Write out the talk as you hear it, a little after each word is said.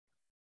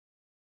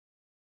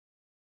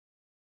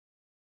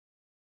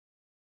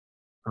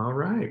All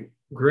right.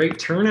 Great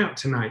turnout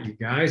tonight, you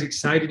guys.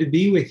 Excited to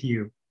be with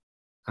you.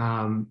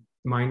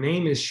 My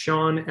name is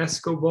Sean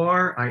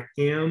Escobar. I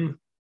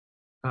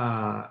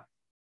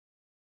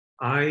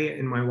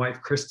and my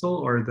wife,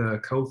 Crystal, are the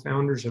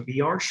co-founders of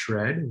ER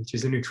Shred, which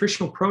is a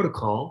nutritional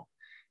protocol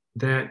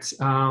that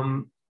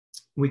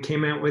we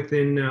came out with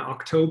in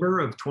October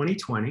of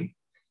 2020.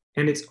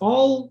 And it's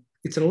an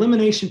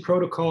elimination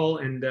protocol.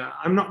 And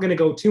I'm not going to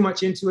go too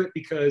much into it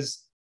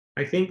because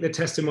I think the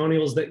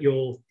testimonials that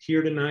you'll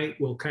hear tonight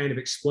will kind of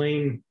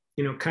explain,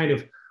 kind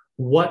of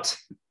what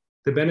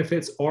the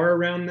benefits are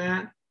around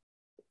that.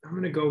 I'm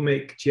going to go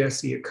make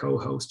Jesse a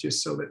co-host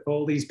just so that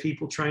all these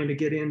people trying to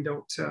get in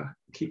don't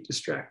keep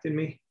distracting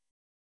me.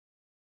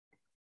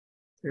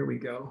 There we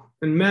go.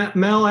 And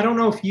Mel, I don't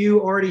know if you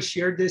already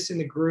shared this in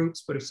the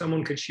groups, but if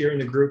someone could share in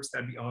the groups,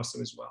 that'd be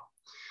awesome as well.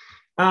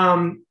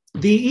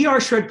 The ER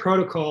Shred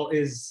protocol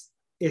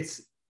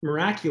it's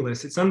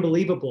miraculous. It's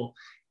unbelievable.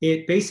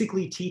 It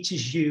basically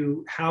teaches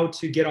you how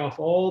to get off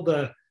all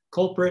the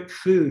culprit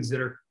foods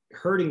that are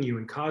hurting you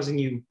and causing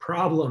you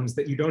problems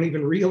that you don't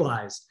even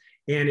realize.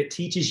 And it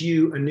teaches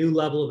you a new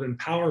level of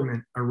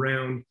empowerment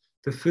around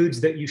the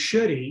foods that you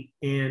should eat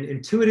and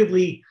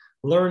intuitively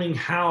learning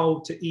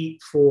how to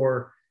eat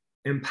for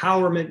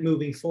empowerment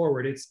moving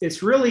forward.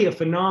 It's really a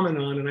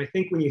phenomenon. And I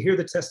think when you hear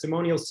the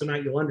testimonials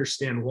tonight, you'll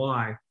understand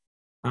why.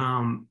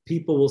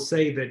 People will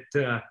say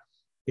that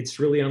it's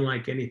really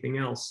unlike anything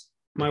else.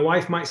 My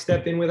wife might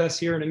step in with us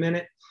here in a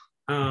minute.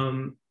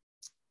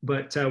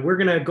 But we're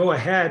going to go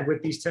ahead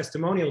with these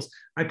testimonials.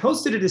 I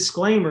posted a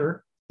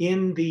disclaimer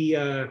in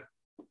the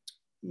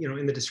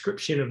in the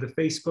description of the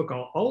Facebook.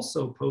 I'll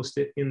also post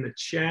it in the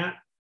chat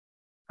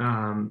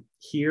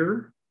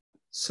here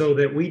so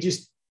that we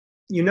just,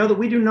 that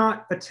we do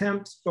not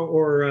attempt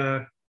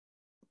or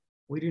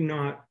we do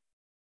not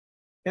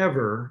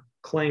ever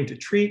claim to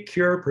treat,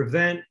 cure,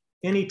 prevent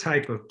any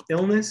type of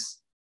illness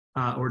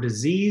or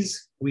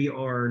disease. We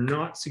are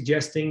not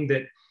suggesting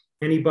that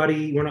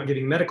we're not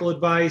giving medical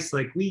advice.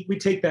 Like we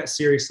take that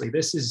seriously.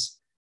 This is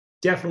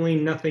definitely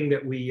nothing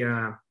that we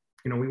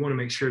want to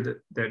make sure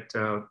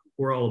that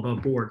we're all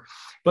above board.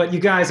 But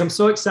you guys, I'm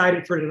so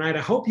excited for tonight.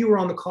 I hope you were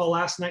on the call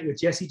last night with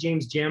Jesse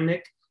James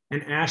Jamnick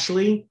and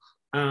Ashley.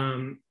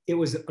 It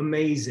was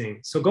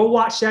amazing. So go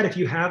watch that if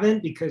you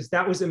haven't, because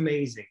that was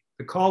amazing.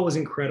 The call was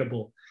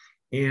incredible.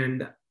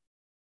 And,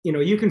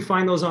 you can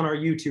find those on our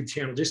YouTube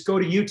channel. Just go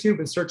to YouTube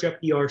and search up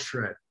ER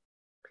Shred.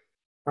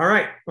 All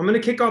right, I'm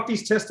going to kick off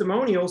these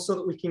testimonials so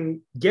that we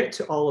can get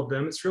to all of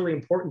them. It's really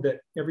important that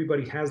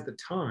everybody has the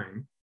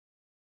time.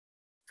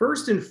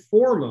 First and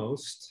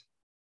foremost,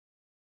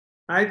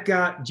 I've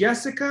got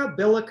Jessica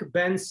Billick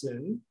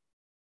Benson.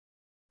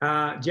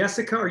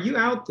 Jessica, are you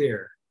out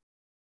there?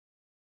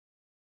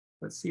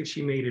 Let's see if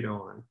she made it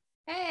on.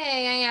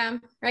 Hey, I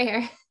am right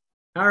here.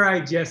 All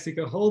right,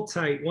 Jessica, hold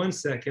tight 1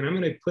 second. I'm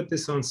going to put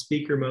this on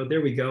speaker mode.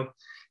 There we go.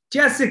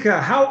 Jessica,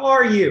 how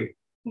are you?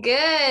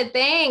 Good.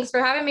 Thanks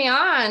for having me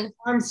on.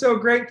 I'm so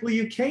grateful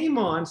you came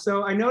on.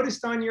 So I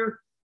noticed on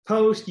your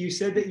post, you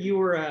said that you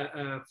were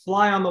a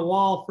fly on the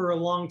wall for a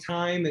long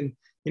time. And,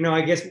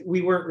 I guess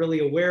we weren't really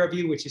aware of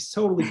you, which is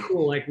totally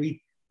cool. Like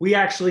we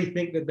actually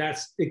think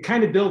it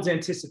kind of builds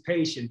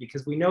anticipation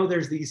because we know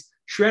there's these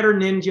shredder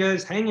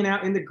ninjas hanging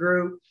out in the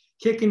group,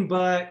 kicking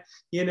butt,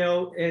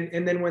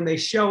 and then when they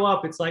show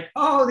up, it's like,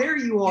 oh, there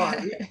you are.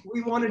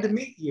 We wanted to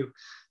meet you.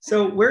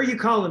 So where are you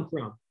calling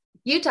from?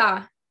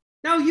 Utah.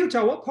 No,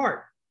 Utah. What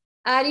part?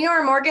 Do you know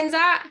where Morgan's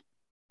at?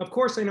 Of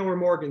course I know where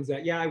Morgan's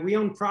at. Yeah, we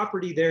own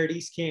property there at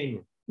East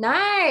Canyon.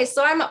 Nice.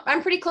 So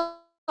I'm pretty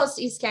close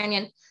to East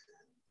Canyon.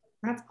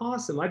 That's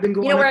awesome. I've been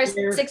going where up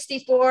there.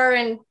 64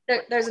 and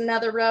there's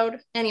another road.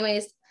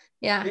 Anyways,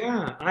 yeah.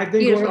 Yeah, I've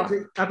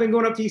been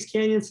going up to East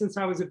Canyon since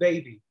I was a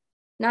baby.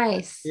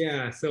 Nice.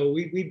 Yeah, so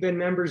we've been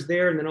members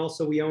there, and then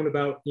also we own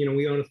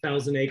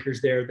 1,000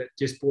 acres there that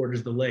just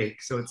borders the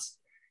lake. So it's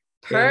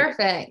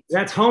perfect.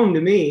 That's home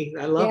to me.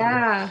 I love it.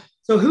 Yeah.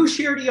 So who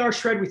shared ER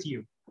Shred with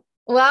you?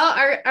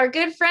 Well, our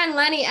good friend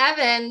Lenny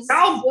Evans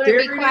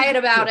wouldn't be quiet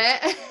about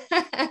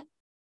it.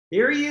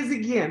 Here he is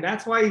again.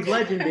 That's why he's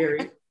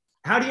legendary.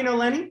 How do you know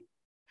Lenny?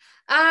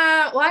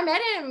 Well, I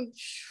met him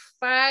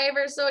 5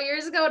 or so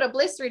years ago at a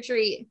Bliss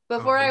retreat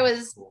before I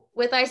was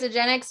with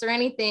Isagenix or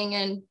anything,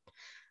 and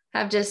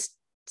have just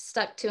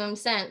stuck to him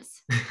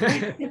since.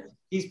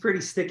 He's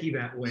pretty sticky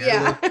that way.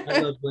 Yeah. I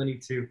love Lenny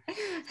too.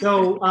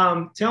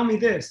 So tell me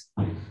this.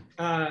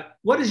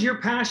 What is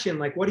your passion?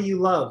 Like, what do you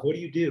love? What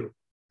do you do?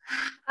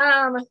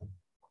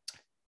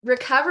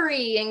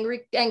 Recovery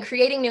and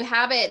creating new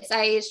habits.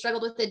 I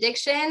struggled with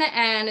addiction,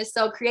 and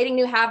so creating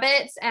new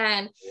habits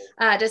and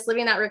just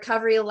living that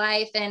recovery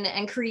life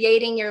and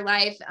creating your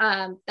life.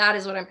 That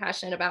is what I'm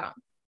passionate about.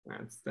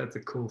 That's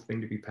a cool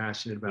thing to be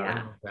passionate about. Yeah.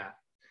 I love that.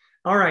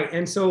 All right,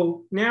 and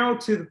so now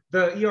to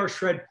the ER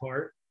Shred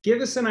part.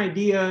 Give us an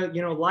idea.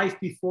 Life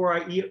before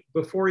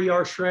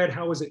ER Shred.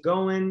 How was it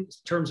going in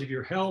terms of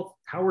your health?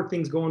 How were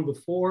things going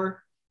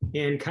before,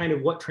 and kind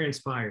of what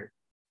transpired?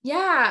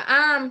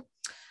 Yeah.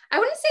 I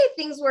wouldn't say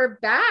things were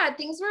bad.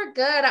 Things were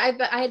good.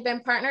 I had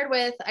been partnered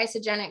with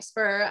Isagenix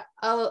for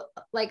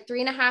like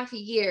 3.5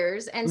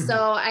 years. And Mm-hmm.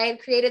 so I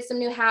had created some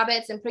new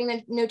habits and putting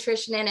the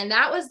nutrition in, and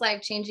that was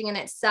life changing in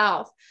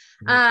itself.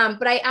 Mm-hmm.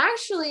 But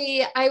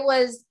I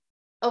was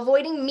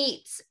avoiding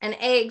meats and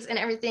eggs and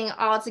everything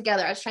all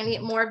together. I was trying to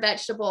eat more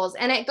vegetables,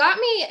 and it got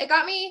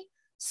me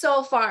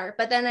so far,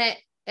 but then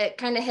it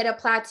kind of hit a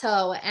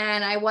plateau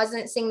and I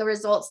wasn't seeing the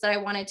results that I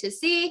wanted to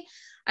see.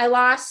 I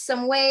lost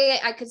some weight.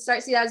 I could start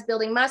to see that I was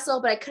building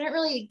muscle, but I couldn't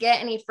really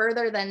get any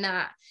further than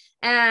that.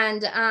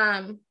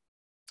 And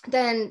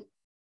then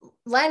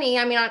Lenny,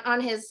 I mean, on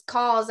his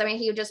calls, I mean,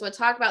 he just would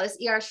talk about this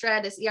ER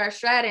shred.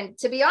 And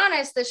to be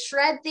honest, the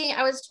shred thing,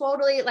 I was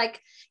totally like,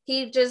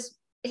 he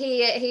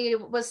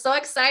was so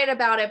excited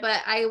about it,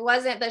 but I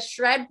wasn't. The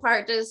shred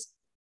part just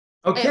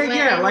Okay,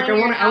 yeah, like I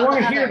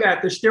want to hear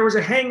that. There was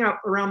a hang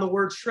up around the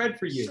word shred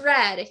for you.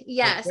 Shred,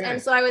 yes. Okay.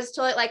 And so I was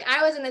told, like,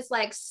 I was in this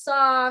like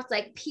soft,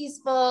 like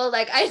peaceful,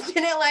 like I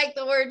didn't like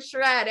the word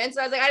shred. And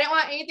so I was like, I didn't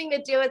want anything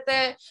to do with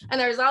it. And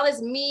there was all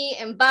this meat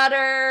and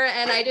butter.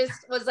 And I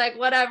just was like,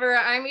 whatever,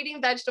 I'm eating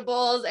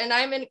vegetables and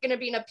I'm going to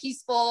be in a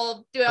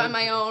peaceful, do it on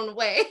my own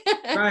way.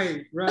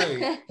 Right.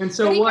 And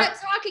so but he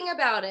kept talking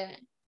about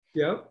it.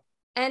 Yep.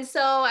 And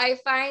so I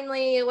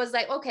finally was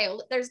like, okay,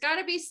 well, there's got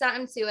to be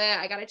something to it.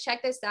 I got to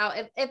check this out.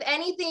 If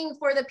anything,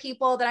 for the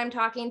people that I'm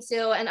talking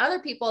to and other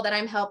people that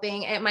I'm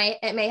helping, it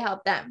may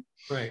help them.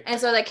 Right. And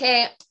so like,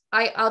 hey,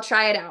 I'll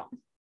try it out.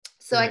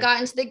 So right. I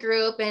got into the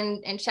group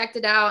and checked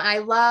it out. I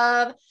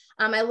loved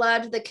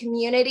the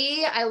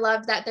community. I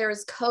loved that there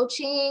was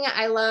coaching.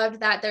 I loved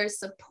that there's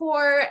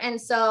support.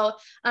 And so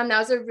that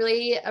was a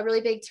really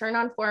big turn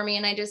on for me.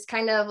 And I just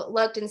kind of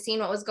looked and seen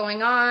what was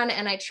going on,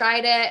 and I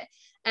tried it.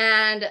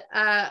 And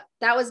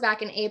that was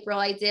back in April.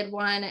 I did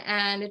one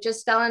and it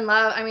just fell in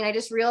love. I mean, I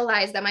just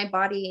realized that my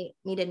body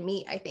needed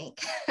meat, I think.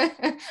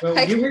 Well,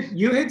 like,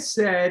 you had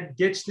said,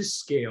 ditch the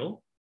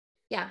scale.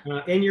 Yeah.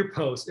 In your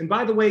post. And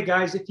by the way,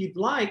 guys, if you'd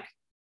like,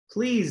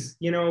 please,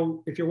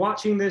 if you're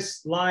watching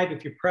this live,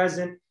 if you're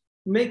present,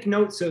 make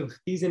notes of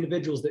these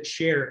individuals that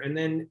share. And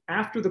then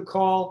after the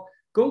call,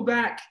 go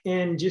back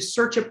and just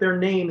search up their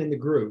name in the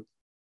group,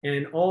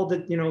 and all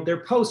the,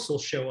 their posts will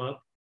show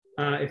up.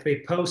 If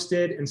they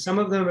posted, and some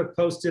of them have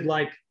posted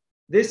like,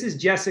 this is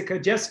Jessica.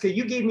 Jessica,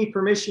 you gave me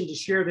permission to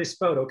share this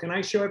photo. Can I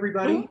show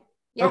everybody? Mm-hmm.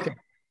 Yeah. Okay.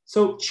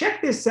 So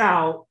check this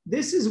out.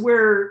 This is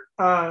where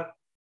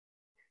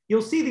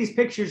you'll see these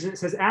pictures, and it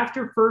says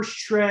after first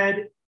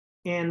shred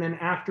and then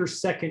after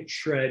second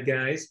shred,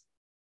 guys.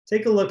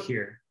 Take a look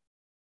here.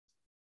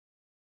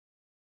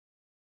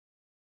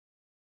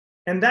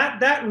 And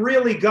that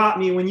really got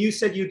me when you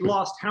said you'd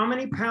lost how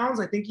many pounds?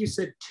 I think you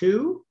said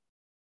 2.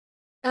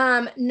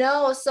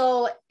 No.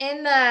 So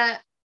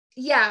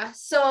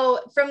so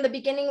from the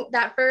beginning,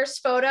 that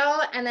first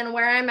photo and then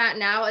where I'm at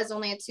now is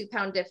only a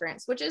 2-pound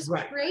difference, which is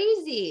right.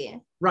 Crazy.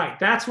 Right.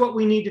 That's what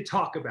we need to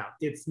talk about.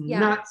 It's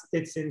nuts.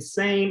 It's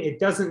insane. It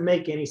doesn't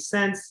make any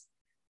sense.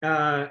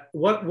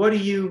 What do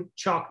you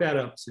chalk that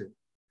up to?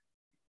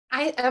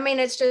 I mean,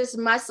 it's just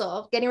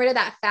muscle, getting rid of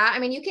that fat. I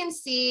mean, you can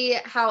see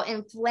how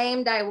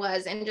inflamed I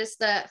was and just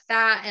the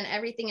fat and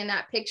everything in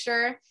that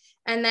picture.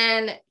 And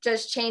then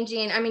just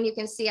changing, I mean, you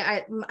can see,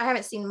 I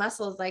haven't seen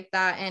muscles like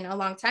that in a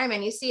long time.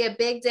 And you see a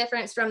big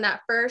difference from that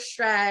first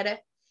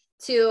shred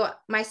to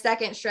my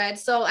second shred.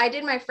 So I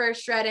did my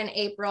first shred in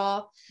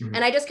April, mm-hmm.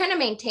 and I just kind of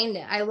maintained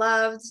it. I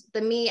loved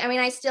the meat. I mean,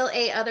 I still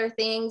ate other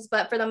things,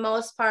 but for the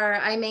most part,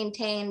 I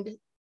maintained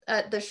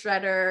the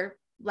shredder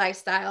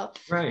lifestyle.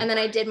 Right. And then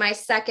I did my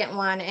second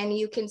one, and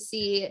you can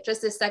see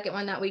just the second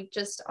one that we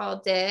just all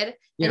did.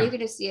 Yeah. And you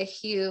can just see a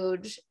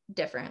huge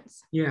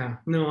difference. Yeah,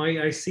 no,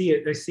 I see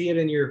it. I see it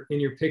in your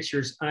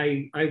pictures.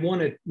 I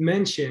want to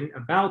mention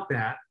about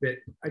that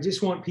I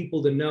just want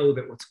people to know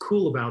that what's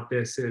cool about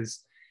this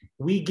is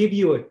we give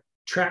you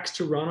tracks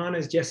to run on,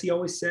 as Jesse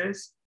always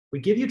says. We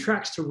give you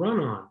tracks to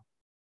run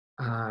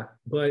on,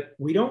 but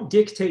we don't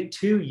dictate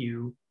to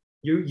you.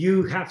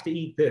 You have to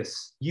eat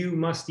this. You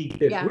must eat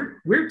this. Yeah.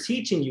 We're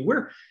teaching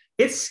you.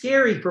 It's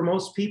scary for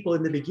most people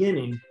in the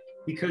beginning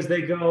because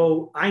they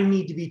go, I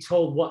need to be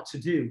told what to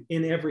do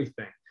in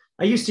everything.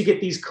 I used to get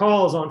these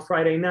calls on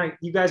Friday night.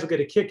 You guys will get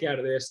a kick out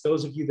of this.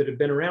 Those of you that have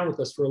been around with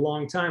us for a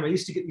long time. I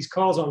used to get these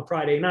calls on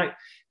Friday night.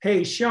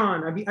 Hey,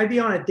 Sean, I'd be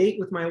on a date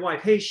with my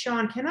wife. Hey,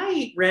 Sean, can I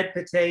eat red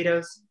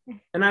potatoes?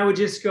 And I would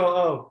just go,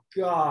 oh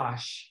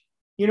gosh.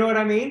 You know what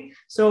I mean?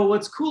 So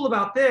what's cool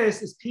about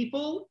this is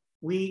people,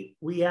 we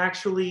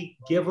actually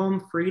give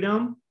them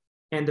freedom,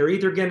 and they're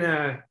either going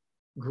to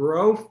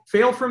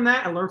fail from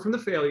that and learn from the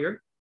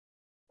failure,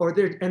 or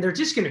they're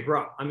just going to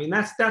grow. I mean,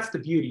 that's the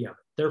beauty of it.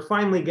 They're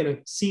finally going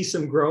to see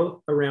some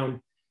growth around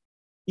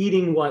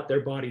eating what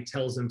their body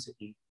tells them to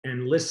eat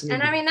and listening.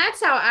 And I mean,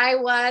 that's how I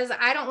was.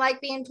 I don't like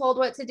being told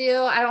what to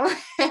do.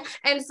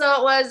 And so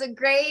it was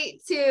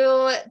great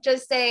to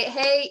just say,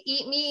 hey,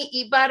 eat meat,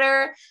 eat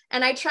butter.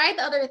 And I tried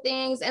the other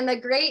things. And the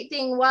great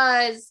thing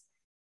was,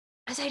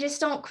 I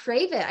just don't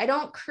crave it. I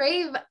don't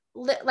crave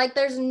like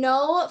there's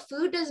no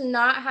food does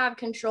not have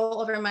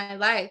control over my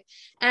life.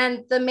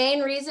 And the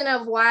main reason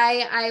of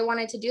why I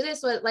wanted to do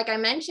this was, like I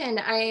mentioned,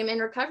 I am in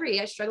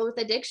recovery. I struggle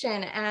with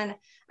addiction, and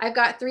I've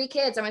got 3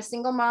 kids. I'm a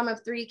single mom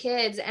of 3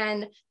 kids,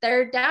 and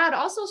their dad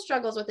also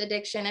struggles with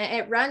addiction, and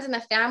it runs in the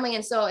family.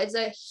 And so it's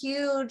a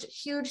huge,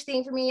 huge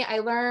thing for me. I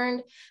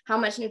learned how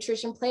much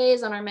nutrition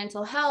plays on our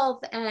mental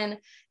health and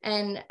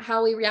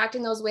how we react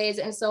in those ways.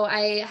 And so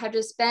I have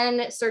just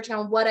been searching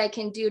on what I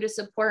can do to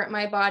support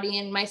my body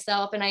and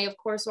myself. And I, of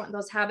course, want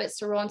those habits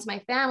to roll into my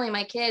family,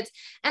 my kids.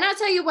 And I'll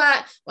tell you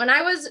what, when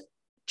I was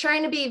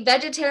trying to be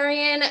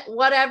vegetarian,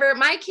 whatever,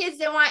 my kids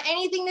didn't want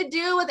anything to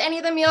do with any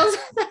of the meals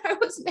that I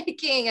was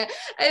making.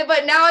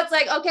 But now it's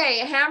like, okay,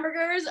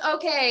 hamburgers,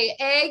 okay,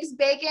 eggs,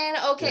 bacon,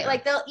 okay,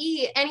 like they'll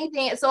eat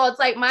anything. So it's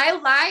like my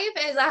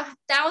life is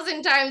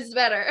 1,000 times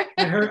better.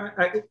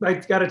 I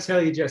got to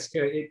tell you,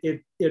 Jessica,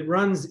 it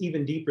runs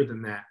even deeper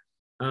than that.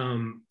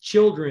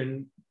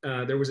 Children,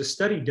 there was a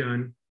study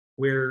done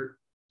where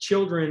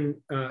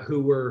children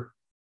who were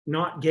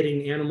not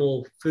getting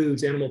animal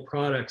foods, animal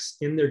products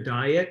in their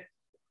diet,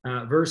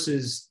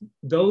 versus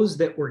those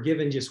that were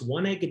given just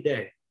 1 egg a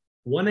day.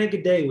 1 egg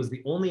a day was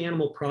the only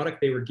animal product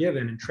they were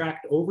given, and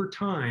tracked over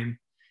time.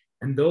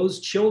 And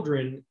those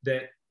children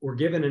that were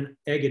given an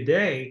egg a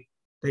day,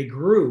 they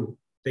grew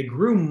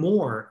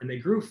more and they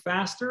grew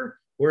faster.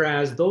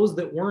 Whereas those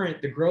that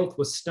weren't, the growth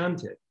was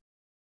stunted.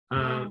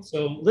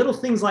 So little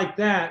things like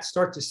that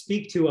start to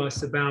speak to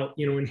us about,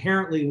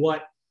 inherently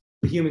what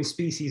the human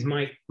species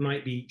might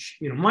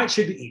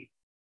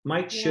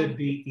should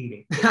be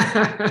eating.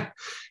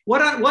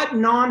 What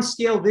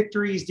non-scale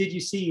victories did you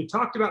see? You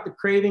talked about the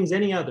cravings.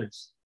 Any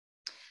others?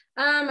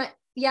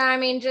 Yeah, I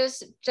mean,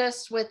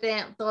 just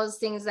within those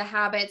things, the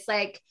habits,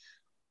 like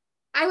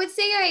I would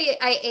say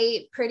I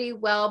ate pretty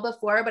well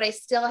before, but I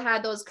still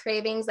had those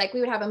cravings. Like we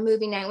would have a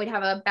movie night, we'd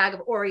have a bag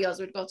of Oreos,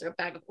 we'd go through a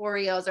bag of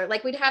Oreos, or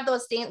like we'd have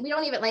those things. We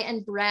don't even like,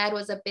 and bread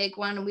was a big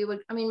one.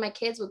 My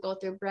kids would go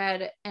through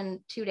bread in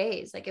 2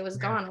 days. Like it was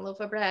gone, a loaf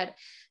of bread.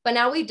 But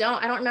now we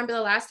don't. I don't remember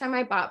the last time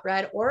I bought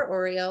bread or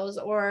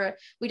Oreos, or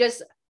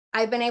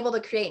I've been able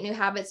to create new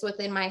habits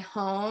within my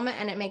home,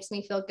 and it makes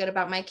me feel good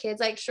about my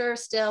kids. Like, sure,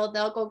 still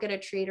they'll go get a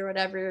treat or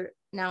whatever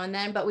now and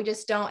then, but we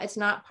just don't, it's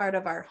not part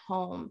of our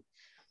home.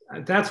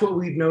 That's what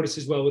we've noticed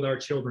as well with our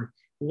children.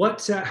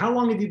 How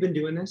long have you been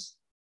doing this?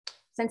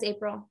 Since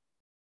April.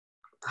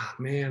 Oh,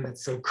 man,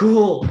 that's so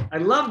cool. I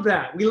love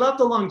that. We love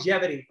the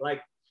longevity.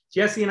 Like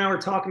Jesse and I were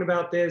talking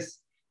about this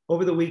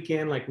over the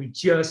weekend. Like we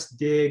just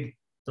dig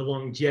the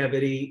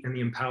longevity and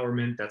the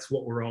empowerment. That's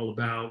what we're all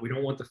about. We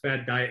don't want the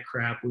fad diet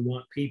crap. We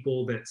want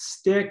people that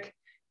stick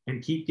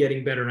and keep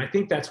getting better. And I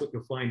think that's what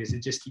you'll find is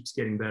it just keeps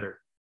getting better.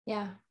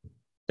 Yeah.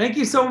 Thank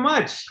you so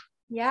much.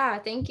 Yeah,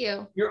 thank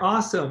you. You're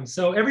awesome.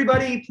 So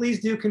everybody, please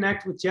do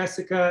connect with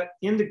Jessica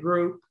in the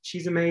group.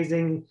 She's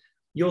amazing.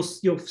 You'll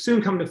soon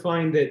come to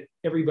find that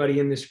everybody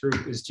in this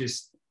group is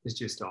just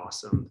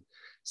awesome.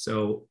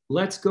 So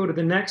let's go to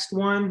the next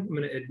one. I'm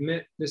going to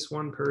admit this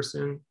one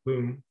person.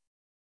 Boom.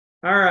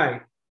 All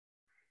right.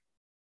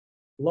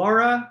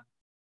 Laura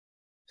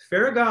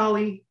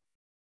Ferragalli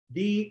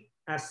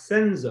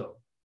D'Ascenzo.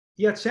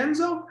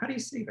 D'Ascenzo? How do you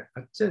say that?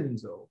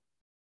 Ascenzo.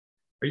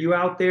 Are you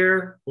out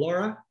there,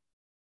 Laura?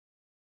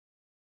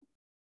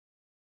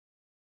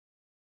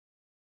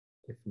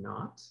 If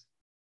not,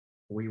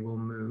 we will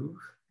move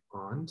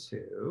on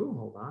to,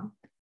 hold on.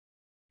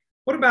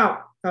 What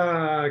about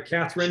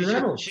Catherine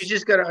Reynolds? She's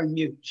just got to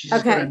unmute.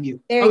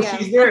 There you go.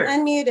 She's there.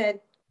 I'm unmuted.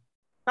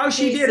 Oh,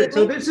 she did it.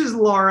 So this is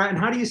Laura. And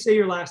how do you say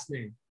your last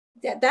name?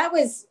 That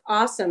was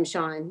awesome,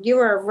 Sean. You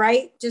were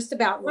right, just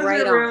about Was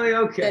right it on. really?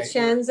 Okay.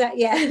 D'Ascenzo,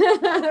 yeah.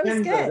 That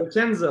was good.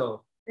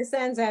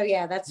 D'Ascenzo,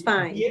 yeah, that's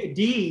fine.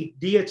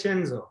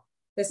 D'Ascenzo.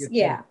 This is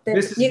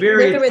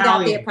very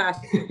without Italian. the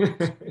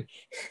apostrophe.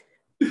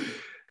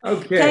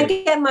 Okay. Can't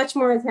get much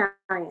more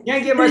Italian.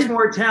 Can't get much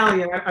more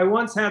Italian. I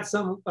once had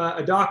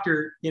a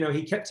doctor,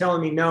 he kept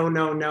telling me no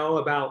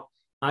about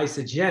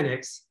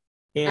Isagenix.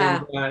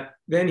 And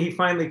then he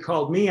finally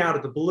called me out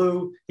of the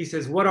blue. He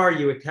says, "What are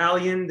you,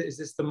 Italian? Is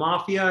this the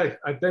mafia?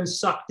 I've been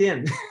sucked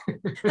in."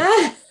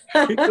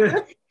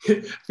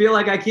 Feel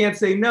like I can't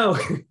say no.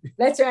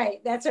 That's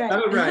right.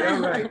 All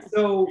right.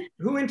 So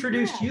who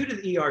introduced you to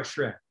the ER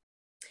Shred?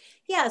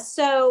 Yeah,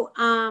 so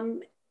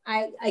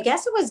I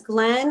guess it was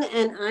Glenn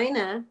and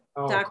Ina,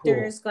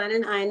 doctors cool.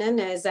 Glenn and Ina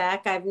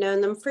Nozak. I've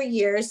known them for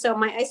years. So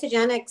my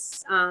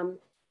Isagenix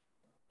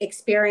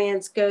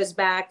experience goes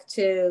back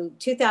to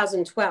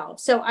 2012.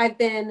 So I've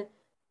been,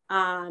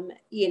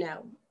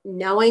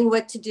 knowing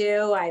what to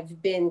do.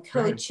 I've been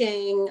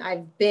coaching. Right.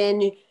 I've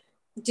been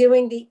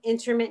doing the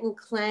intermittent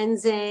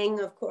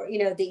cleansing, of course,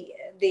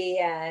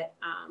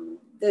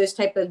 those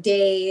type of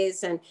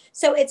days. And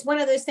so it's one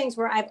of those things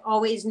where I've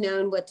always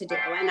known what to do,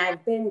 and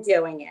I've been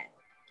doing it.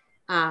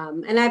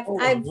 And I've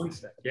one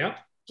sec. Yeah,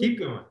 keep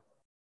going.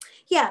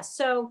 Yeah.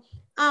 So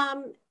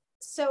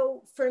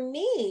for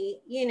me,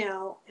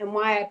 and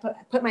why I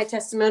put my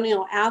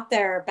testimonial out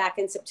there back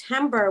in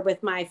September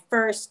with my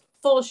first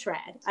full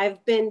shred.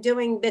 I've been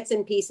doing bits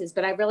and pieces,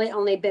 but I've really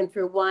only been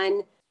through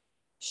one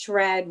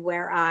shred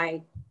where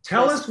I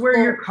tell us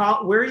where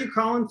where are you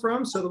calling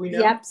from so that we know?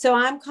 Yep. So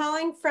I'm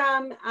calling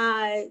from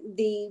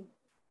the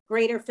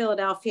greater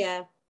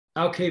Philadelphia.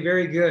 Okay,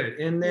 very good.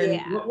 And then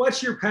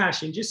what's your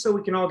passion, just so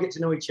we can all get to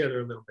know each other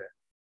a little bit?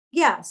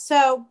 Yeah.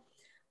 So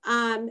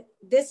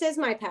this is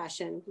my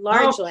passion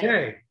largely.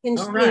 Okay.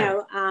 All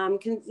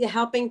right.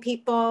 Helping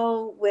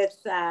people with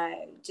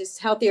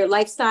just healthier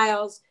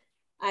lifestyles.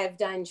 I've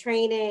done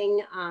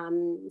training,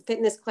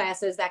 fitness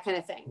classes, that kind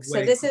of thing.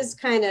 So this is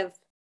kind of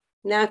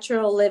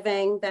natural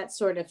living, that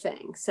sort of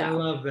thing. So I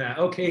love that.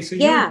 Okay.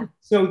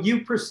 So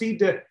you proceed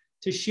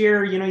to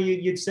share,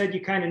 you'd said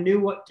you kind of knew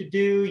what to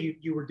do.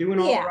 You were doing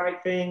all the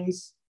right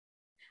things.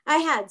 I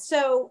had.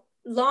 So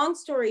long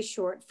story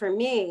short, for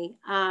me,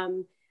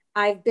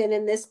 I've been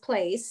in this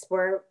place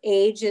where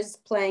age is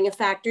playing a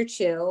factor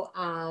too.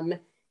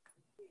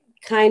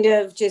 Kind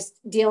of just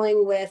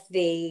dealing with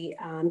the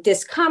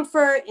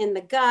discomfort in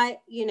the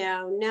gut,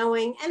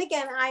 knowing, and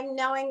again, I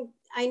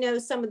know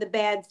some of the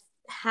bad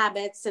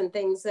habits and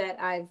things that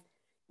I've,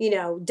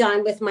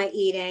 done with my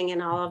eating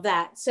and all of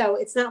that. So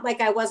it's not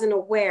like I wasn't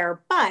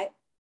aware, but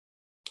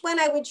when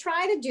I would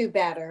try to do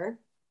better,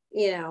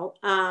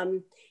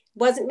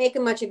 wasn't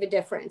making much of a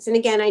difference. And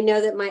again, I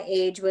know that my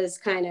age was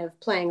kind of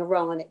playing a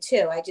role in it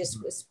too. I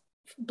just was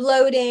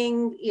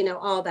bloating,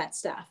 all that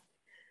stuff.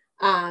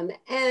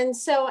 And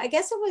so I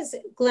guess it was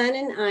Glenn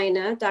and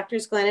Ina,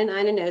 doctors Glenn and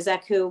Ina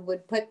Nozak, who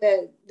would put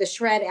the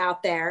shred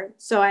out there.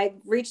 So I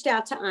reached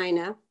out to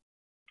Ina,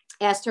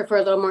 asked her for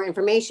a little more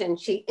information.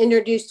 She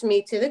introduced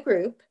me to the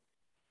group.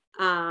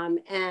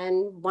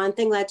 And one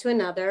thing led to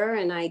another.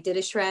 And I did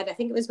a shred, I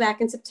think it was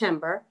back in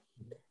September.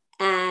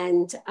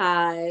 And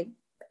I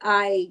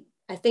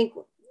think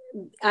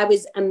I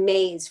was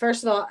amazed.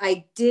 First of all,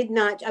 I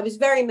was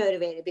very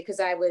motivated because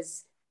I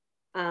was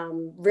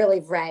really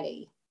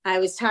ready. I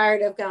was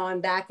tired of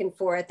going back and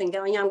forth and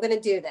going, I'm going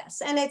to do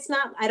this. And it's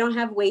not, I don't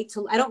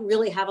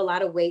really have a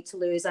lot of weight to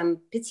lose. I'm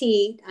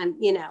petite,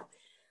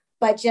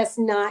 but just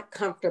not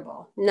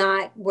comfortable,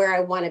 not where I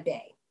want to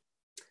be.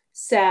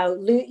 So,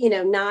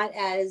 not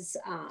as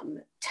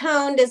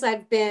toned as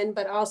I've been,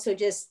 but also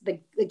just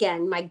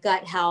my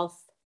gut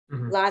health,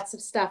 lots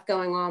of stuff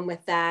going on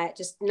with that,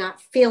 just not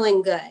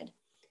feeling good.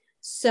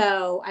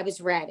 So I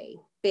was ready.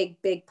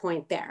 Big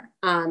point there.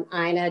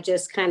 Ina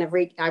just kind of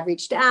I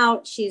reached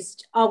out. She's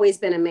always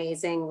been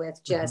amazing with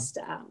just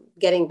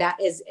getting back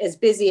as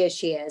busy as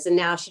she is. And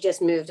now she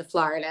just moved to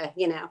Florida,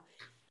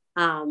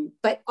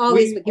 but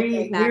always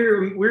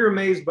we're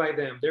amazed by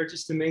them. They're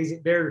just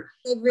amazing.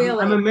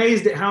 I'm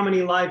amazed at how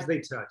many lives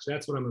they touch.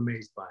 That's what I'm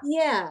amazed by.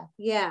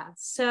 Yeah.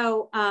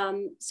 So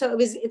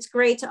it's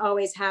great to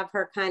always have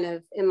her kind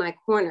of in my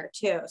corner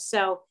too.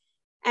 So,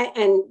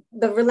 and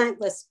the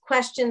relentless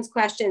questions,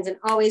 and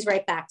always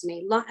right back to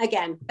me.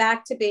 Again,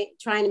 back to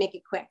trying to make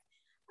it quick.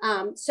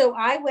 So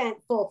I went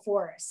full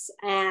force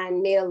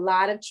and made a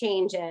lot of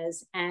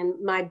changes. And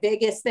my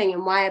biggest thing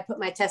and why I put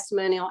my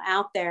testimonial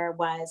out there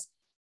was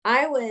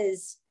I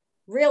was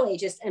really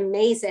just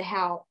amazed at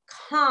how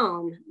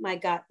calm my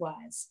gut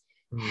was,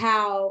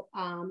 how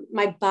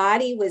my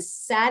body was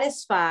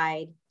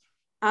satisfied.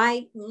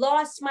 I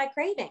lost my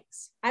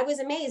cravings. I was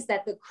amazed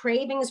that the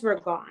cravings were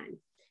gone.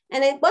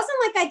 And it wasn't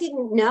like I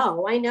didn't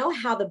know. I know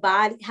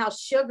how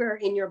sugar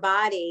in your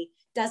body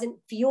doesn't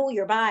fuel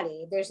your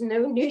body. There's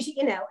no new,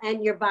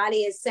 and your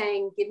body is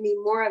saying, give me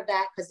more of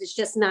that because it's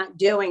just not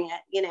doing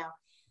it,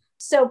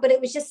 So, but it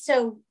was just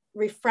so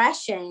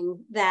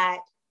refreshing that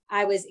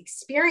I was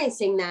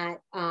experiencing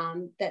that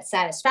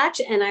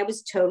satisfaction, and I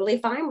was totally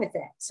fine with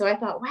it. So I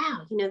thought,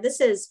 wow,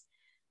 this is,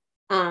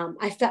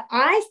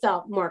 I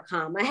felt more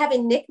calm. I have a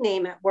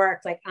nickname at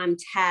work, like I'm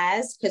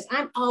Taz, because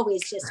I'm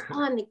always just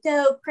on the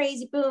go,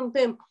 crazy, boom,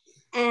 boom.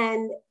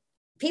 And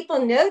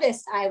people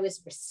noticed I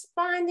was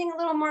responding a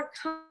little more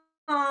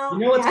calm.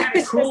 What's kind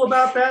of cool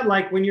about that?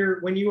 Like when you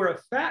were a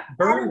fat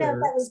burner. I don't know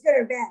if that was good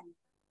or bad.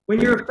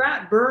 When you're a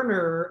fat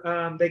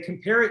burner, they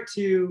compare it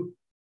to,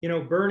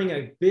 burning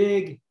a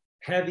big,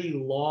 heavy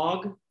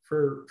log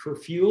for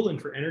fuel and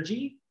for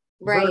energy.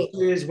 Right.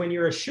 Versus when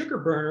you're a sugar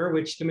burner,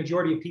 which the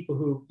majority of people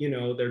who,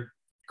 they're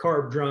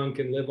carb drunk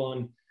and live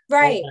on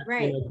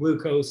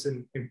glucose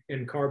and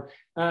carb,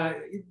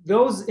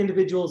 those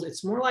individuals,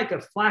 it's more like a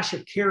flash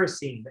of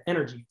kerosene, the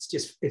energy.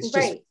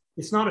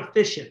 It's not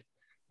efficient.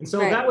 And so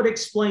that would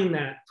explain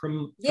that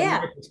from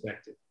my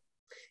perspective.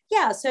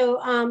 Yeah.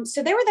 So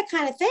there were the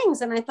kind of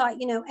things. And I thought,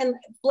 and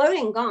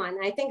bloating gone,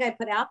 I think I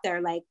put out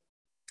there, like,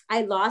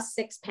 I lost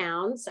 6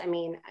 pounds. I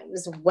mean, I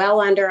was well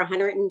under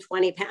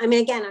 120 pounds. I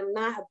mean, again, I'm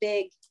not a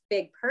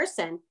big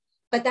person,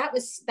 but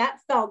that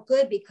felt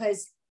good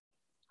because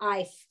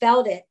I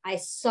felt it. I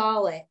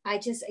saw it. I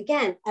just,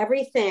 again,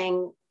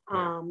 everything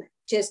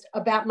just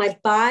about my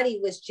body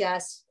was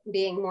just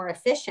being more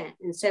efficient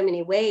in so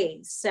many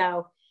ways.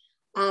 So,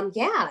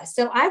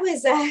 so I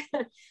was,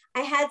 I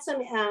had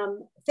some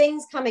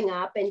things coming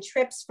up and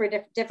trips for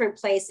different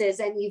places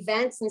and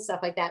events and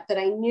stuff like that. But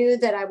I knew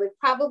that I would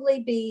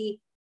probably be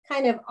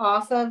kind of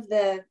off of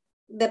the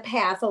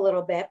path a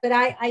little bit, but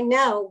I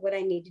know what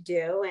I need to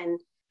do.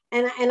 And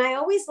And I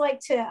always like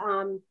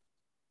to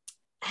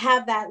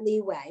have that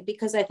leeway,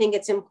 because I think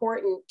it's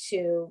important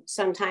to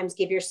sometimes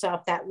give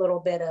yourself that little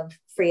bit of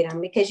freedom,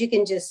 because you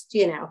can just,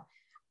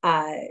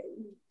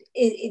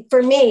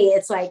 for me,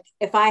 it's like,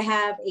 if I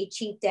have a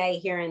cheat day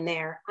here and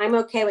there, I'm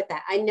okay with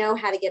that. I know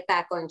how to get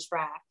back on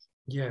track.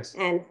 Yes.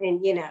 And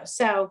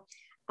so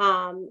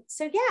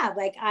yeah,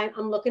 like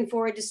I'm looking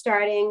forward to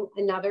starting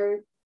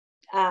another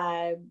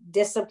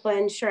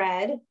discipline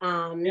shred.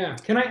 Yeah.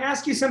 Can I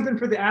ask you something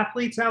for the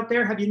athletes out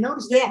there? Have you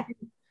noticed Yeah.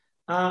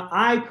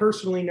 I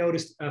personally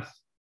noticed an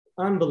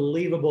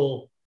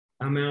unbelievable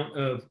amount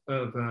of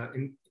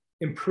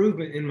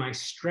improvement in my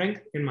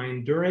strength, in my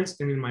endurance,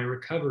 and in my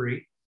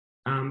recovery.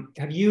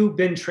 Have you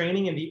been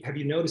training? Have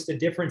you noticed a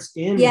difference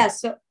in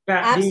so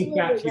absolutely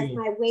with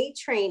my weight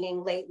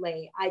training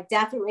lately? I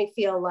definitely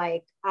feel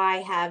like I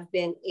have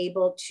been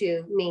able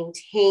to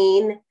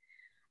maintain,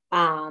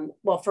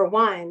 well, for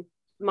one,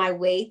 my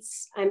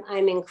weights.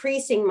 I'm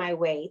increasing my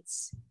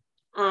weights.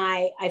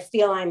 I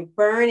feel I'm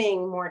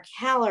burning more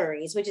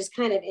calories, which is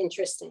kind of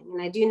interesting.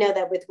 And I do know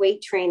that with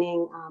weight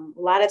training,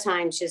 a lot of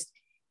times just,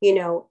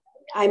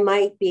 I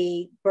might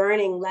be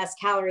burning less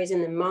calories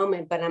in the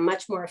moment, but I'm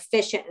much more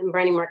efficient in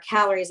burning more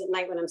calories at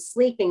night when I'm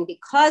sleeping,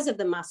 because of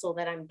the muscle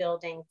that I'm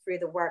building through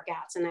the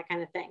workouts and that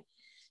kind of thing.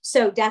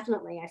 So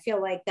definitely, I feel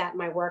like that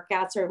my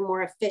workouts are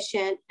more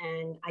efficient,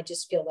 and I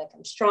just feel like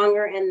I'm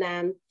stronger in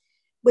them,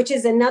 which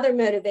is another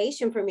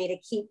motivation for me to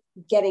keep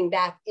getting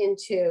back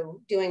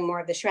into doing more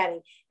of the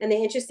shredding. And the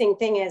interesting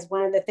thing is,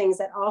 one of the things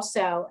that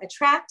also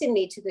attracted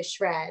me to the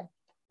shred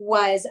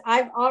was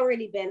I've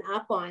already been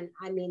up on,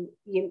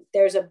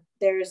 there's a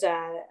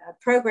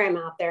program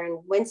out there, and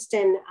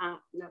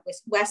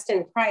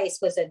Weston Price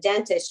was a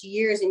dentist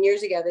years and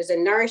years ago. There's a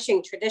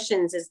Nourishing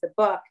Traditions is the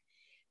book.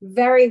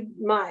 Very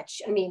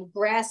much,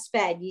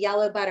 grass-fed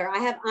yellow butter.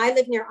 I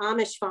live near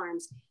Amish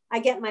farms. I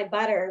get my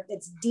butter.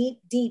 It's deep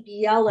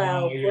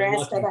yellow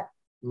grass-fed.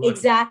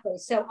 Exactly.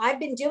 So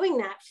I've been doing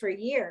that for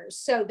years.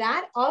 So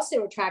that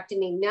also attracted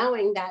me,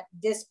 knowing that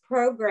this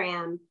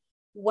program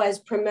was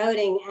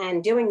promoting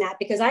and doing that,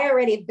 because I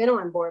already have been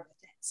on board with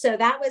it. So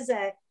that was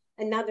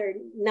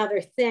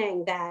another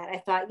thing that I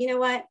thought, you know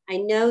what? I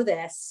know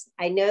this.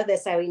 I've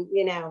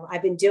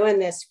been doing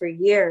this for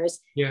years.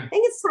 Yeah. I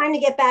think it's time to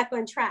get back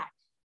on track.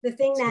 The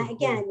thing that,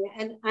 again,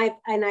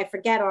 and I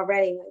forget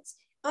already, it's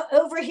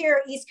over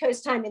here East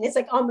Coast time, and it's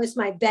like almost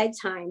my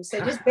bedtime, so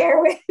just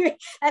bear with me.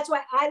 That's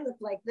why I look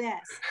like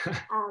this.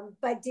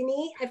 But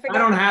Denise, I forget. I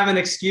don't have an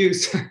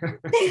excuse.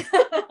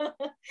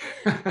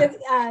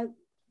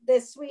 The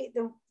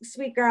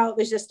sweet girl that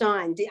was just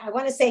on, I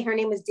want to say her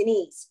name was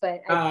Denise,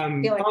 but I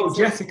feel like it's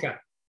Jessica.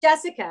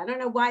 Jessica. I don't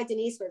know why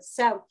Denise was.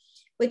 So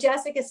what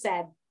Jessica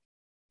said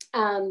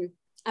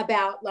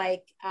about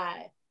like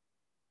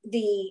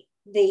the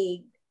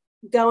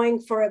going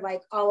for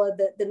like all of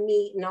the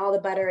meat and all the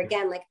butter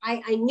again, like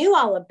I knew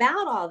all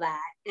about all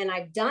that, and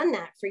I've done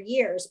that for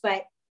years,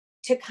 but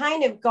to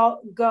kind of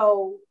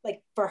go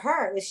like, for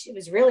her, it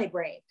was really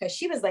brave, because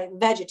she was like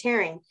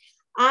vegetarian.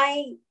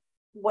 I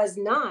was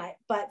not,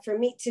 but for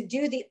me to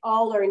do the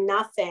all or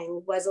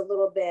nothing was a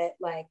little bit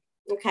like,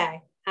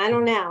 okay, I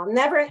don't know.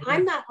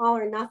 I'm not all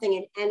or nothing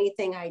in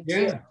anything I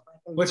do. Yeah.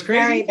 What's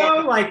crazy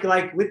though,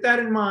 like with that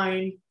in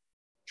mind,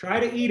 try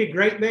to eat a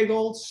great big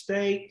old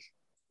steak.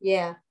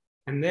 Yeah.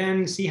 And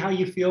then see how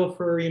you feel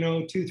for,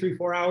 2, 3,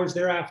 4 hours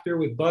thereafter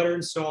with butter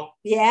and salt.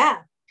 Yeah.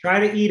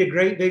 Try to eat a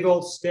great big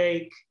old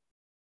steak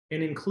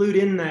and include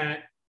in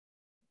that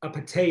a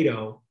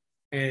potato,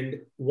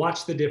 and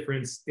watch the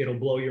difference. It'll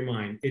blow your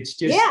mind. It's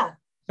just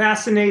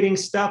fascinating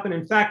stuff. And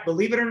in fact,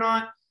 believe it or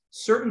not,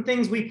 certain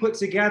things we put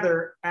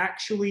together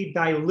actually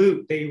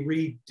dilute, they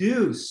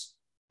reduce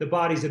the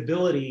body's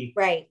ability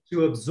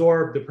to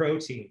absorb the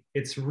protein.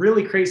 It's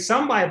really crazy.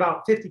 Some by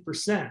about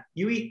 50%.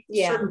 You eat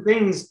certain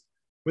things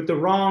with the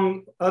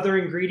wrong other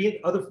ingredient,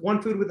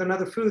 one food with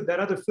another food, that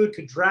other food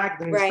could drag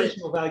the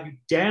nutritional value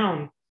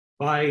down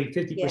by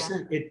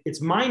 50%.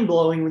 It's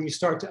mind-blowing when you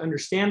start to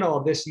understand all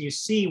of this, and you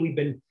see we've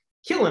been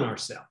killing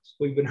ourselves.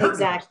 We've been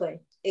hurting ourselves.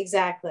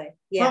 Exactly.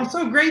 Yeah. Well, I'm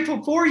so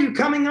grateful for you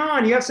coming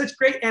on. You have such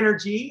great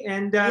energy,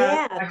 and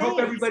I hope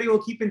everybody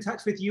will keep in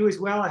touch with you as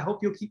well. I hope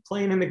you'll keep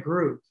playing in the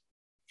group.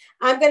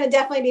 I'm going to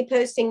definitely be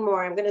posting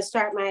more. I'm going to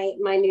start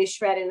my new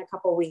shred in a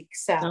couple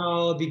weeks. So.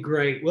 Oh, it'll be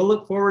great. We'll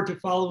look forward to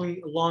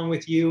following along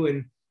with you.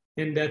 And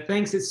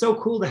thanks. It's so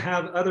cool to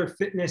have other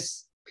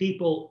fitness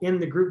people in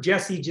the group.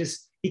 Jesse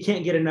he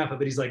can't get enough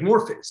of it. He's like,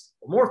 more fitness.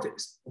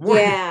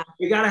 Yeah.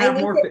 We got to have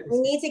more fitness.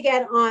 We need to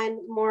get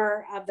on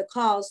more of the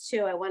calls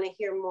too. I want to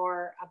hear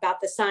more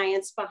about the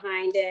science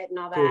behind it and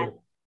all that.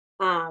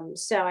 Cool.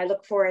 So I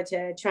look forward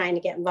to trying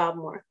to get involved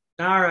more.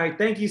 All right.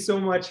 Thank you so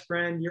much,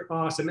 friend. You're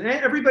awesome. And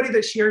everybody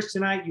that shares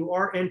tonight, you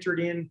are entered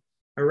in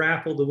a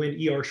raffle to win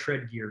ER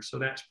Shred gear. So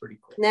that's pretty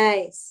cool.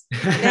 Nice.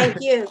 Thank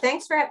you.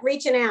 Thanks for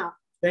reaching out.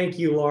 Thank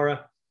you,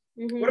 Laura.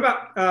 Mm-hmm. What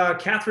about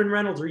Catherine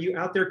Reynolds? Are you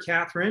out there,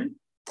 Catherine?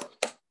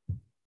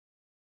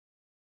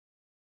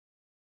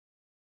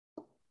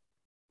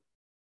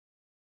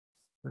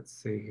 Let's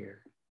see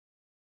here.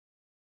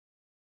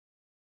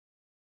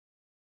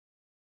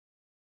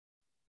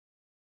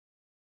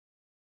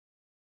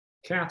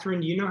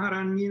 Catherine, do you know how to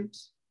unmute?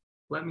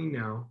 Let me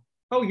know.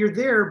 Oh, you're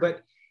there,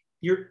 but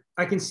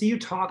I can see you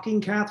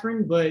talking,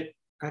 Catherine, but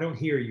I don't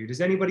hear you.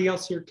 Does anybody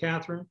else hear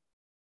Catherine?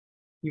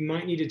 You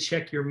might need to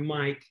check your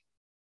mic.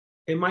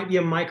 It might be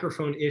a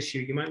microphone issue.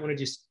 You might want to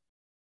just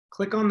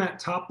click on that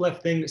top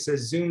left thing that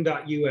says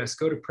zoom.us.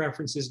 Go to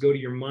preferences, go to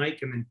your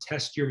mic, and then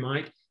test your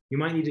mic. You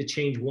might need to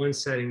change one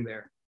setting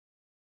there.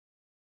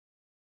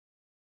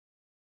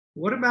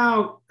 What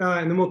about,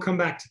 and then we'll come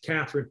back to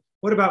Catherine.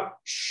 What about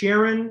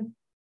Sharon?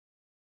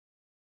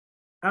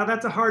 Oh,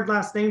 that's a hard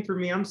last name for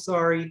me. I'm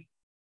sorry.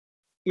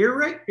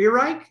 Eric?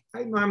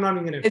 I'm not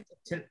even going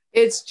to.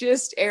 It's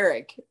just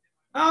Eric.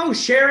 Oh,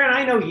 Sharon,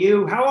 I know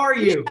you. How are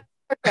you?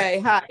 Okay.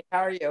 Hi. How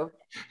are you?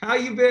 How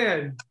you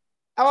been?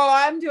 Oh,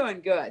 I'm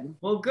doing good.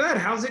 Well, good.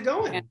 How's it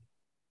going?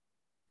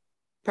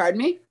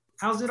 Pardon me?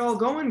 How's it all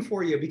going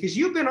for you? Because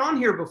you've been on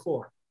here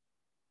before.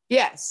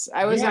 Yes,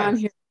 I was on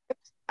here.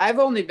 I've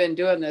only been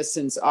doing this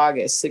since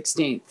August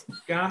 16th.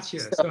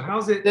 Gotcha. So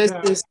how's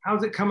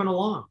it coming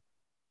along?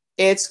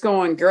 It's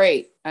going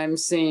great. I'm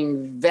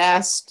seeing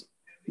vast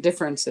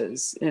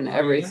differences in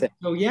everything.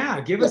 Yeah. So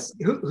yeah, give us,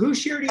 who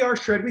shared ER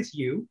Shred with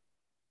you?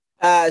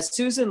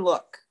 Susan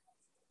Look.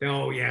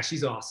 Oh yeah,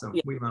 she's awesome.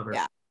 Yeah. We love her.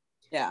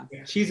 Yeah.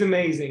 She's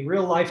amazing.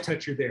 Real life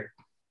toucher there.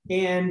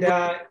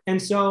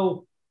 And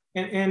so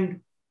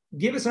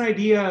give us an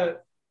idea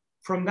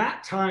from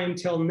that time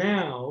till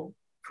now,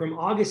 from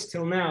August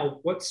till now,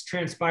 what's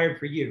transpired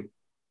for you?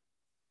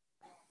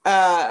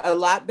 A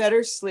lot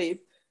better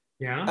sleep.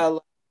 Yeah. A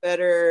lot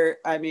better.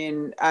 I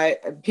mean,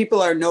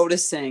 people are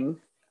noticing,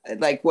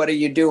 like, what are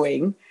you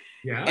doing?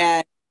 Yeah.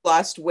 And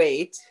lost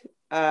weight,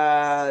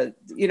 and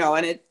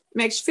it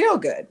makes you feel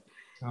good.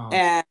 Oh.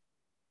 And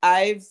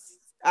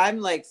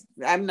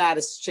I'm not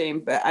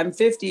ashamed, but I'm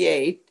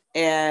 58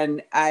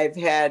 and I've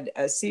had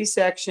a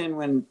C-section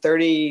when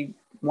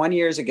 31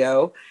 years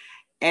ago,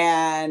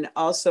 and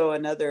also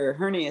another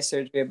hernia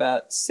surgery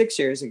about 6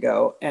 years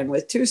ago, and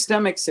with 2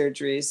 stomach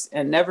surgeries,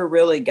 and never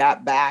really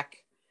got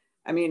back.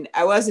 I mean,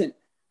 I wasn't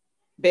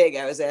big.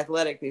 I was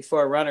athletic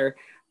before runner,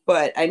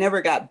 but I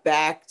never got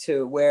back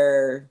to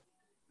where,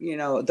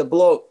 the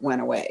bloat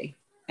went away.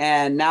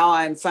 And now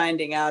I'm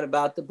finding out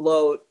about the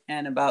bloat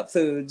and about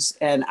foods,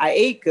 and I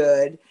ate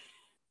good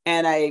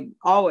and I'm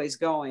always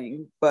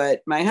going,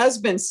 but my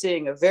husband's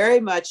seeing a very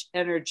much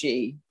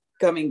energy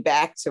coming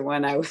back to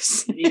when I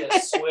was. You need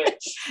a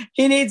switch.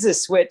 He needs a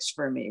switch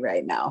for me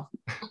right now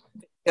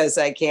because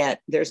I can't,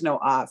 there's no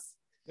off.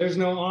 There's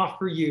no off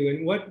for you.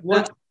 And what,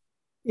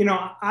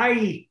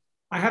 I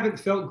haven't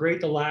felt great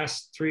the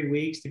last 3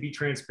 weeks, to be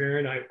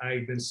transparent.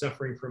 I've been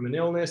suffering from an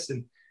illness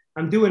and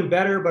I'm doing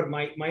better, but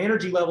my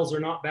energy levels are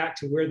not back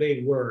to where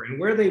they were. And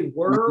where they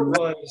were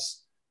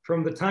was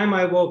from the time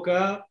I woke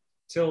up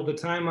till the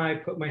time I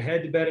put my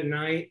head to bed at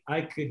night,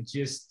 I could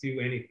just do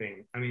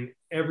anything. I mean,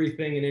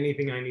 everything and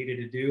anything I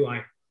needed to do,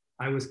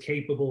 I was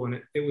capable,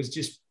 and it was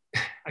just,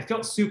 I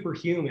felt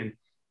superhuman.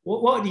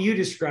 What do you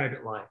describe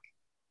it like?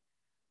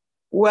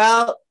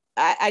 Well,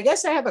 I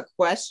guess I have a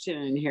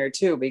question in here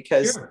too,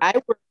 because sure. I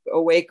work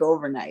awake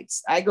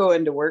overnights. I go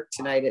into work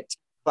tonight at 2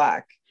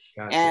 o'clock.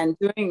 Gotcha. And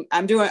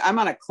I'm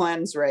on a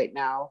cleanse right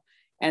now.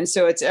 And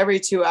so it's every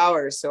 2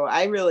 hours. So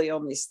I really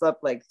only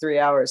slept like 3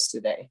 hours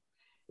today.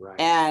 Right.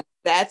 And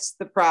that's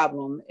the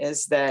problem,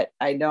 is that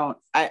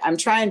I'm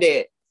trying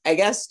to, I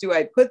guess, do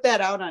I put that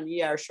out on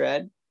ER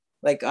Shred,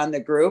 like on the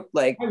group?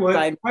 Like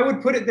I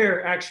would put it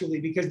there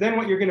actually, because then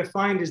what you're going to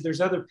find is there's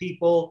other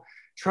people,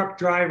 truck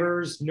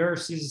drivers,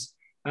 nurses,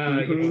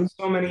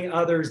 so many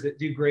others that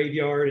do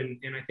graveyard.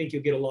 And I think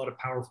you'll get a lot of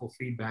powerful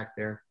feedback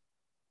there.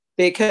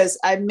 Because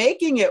I'm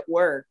making it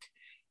work.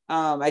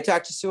 I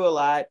talk to Sue a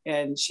lot,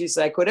 and she's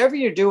like, whatever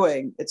you're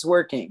doing, it's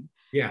working.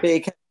 Yeah.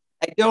 Because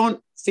I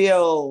don't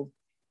feel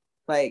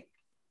like,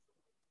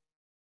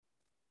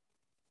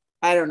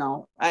 I don't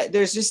know.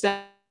 There's just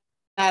not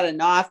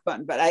an off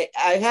button, but I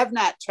have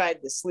not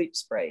tried the sleep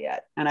spray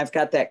yet, and I've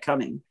got that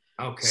coming.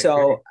 Okay.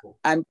 So cool.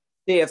 I'm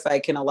see if I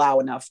can allow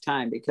enough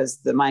time,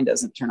 because the mind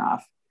doesn't turn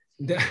off.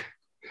 I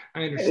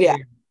understand. Yeah.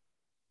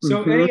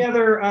 So any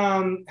other,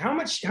 how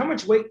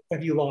much weight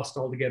have you lost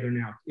altogether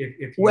now?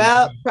 If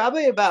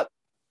probably about,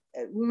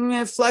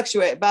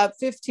 fluctuate about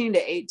 15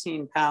 to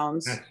 18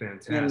 pounds. That's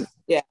fantastic. And,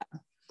 yeah.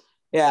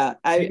 Yeah.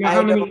 Do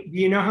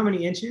you know how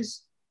many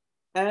inches?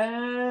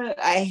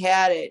 I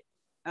had it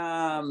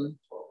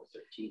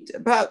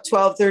about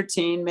 12,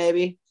 13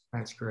 maybe.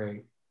 That's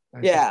great.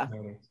 That's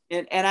exciting.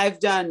 And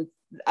I've done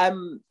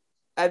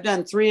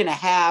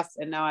 3.5,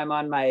 and now I'm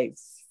on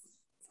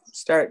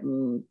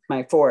starting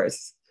my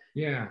 4th.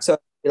 Yeah. So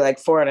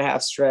like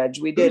 4.5 stretch.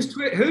 We did.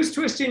 Who's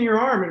twisting your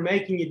arm and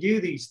making you do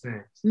these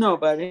things?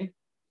 Nobody.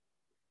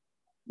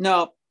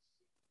 No,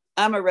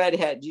 I'm a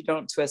redhead. You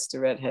don't twist a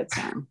redhead's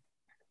arm.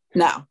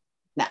 No.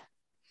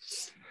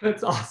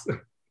 That's awesome.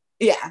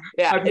 Yeah.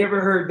 I've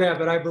never heard that,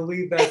 but I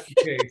believe that's the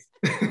case.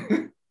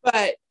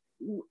 But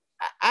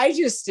I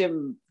just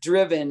am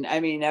driven. I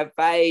mean, if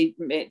I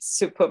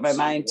put my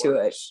mind to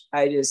it,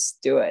 I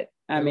just do it.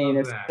 I mean,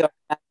 if I don't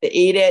have to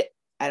eat it,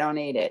 I don't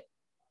eat it.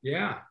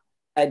 Yeah.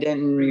 I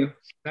didn't.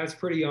 That's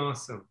pretty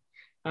awesome.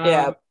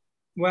 Yeah.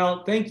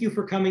 Well, thank you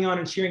for coming on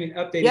and sharing an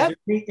update. Yep. Is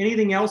there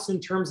anything else in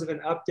terms of an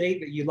update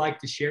that you'd like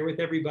to share with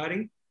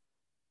everybody?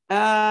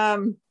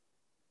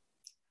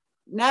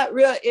 Not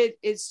really.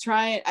 It's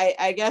trying.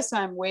 I guess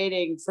I'm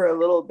waiting for a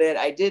little bit.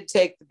 I did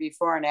take the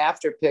before and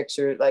after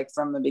picture, like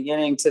from the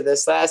beginning to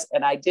this last,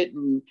 and I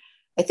didn't.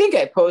 I think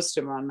I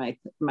posted them on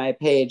my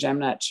page. I'm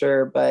not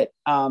sure, but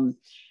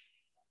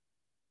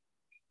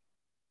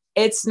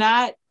it's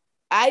not.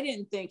 I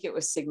didn't think it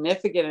was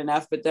significant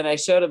enough, but then I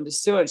showed them to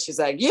Sue, and she's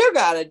like, "You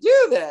got to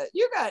do that.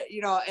 You got,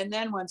 you know." And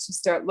then once you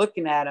start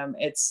looking at them,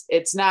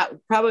 it's not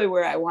probably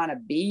where I want to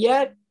be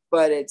yet,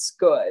 but it's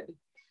good.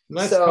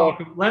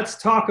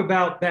 Let's talk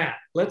about that.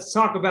 Let's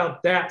talk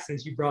about that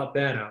since you brought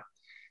that up.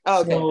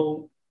 Okay.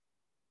 So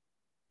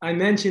I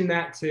mentioned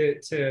that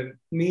to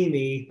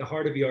Mimi, the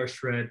Heart of Yar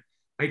Shred.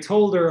 I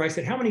told her, I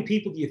said, how many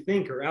people do you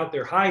think are out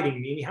there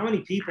hiding, Mimi? How many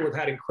people have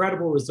had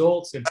incredible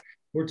results and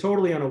we're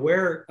totally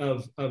unaware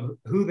of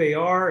who they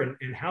are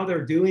and how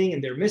they're doing,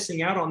 and they're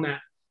missing out on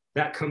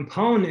that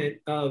component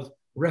of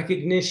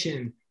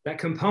recognition, that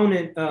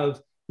component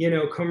of, you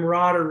know,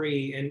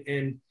 camaraderie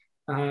and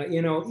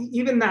you know,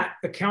 even that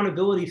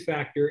accountability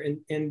factor,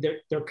 and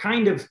they're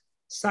kind of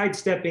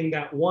sidestepping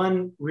that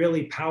one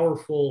really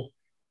powerful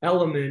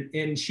element.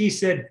 And she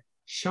said,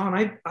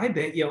 Sean, I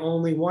bet you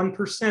only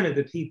 1% of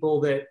the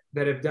people that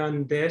have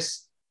done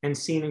this and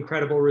seen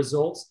incredible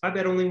results, I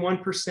bet only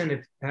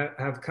 1%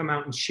 have come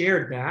out and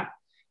shared that.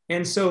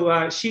 And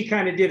so she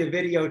kind of did a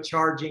video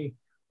charging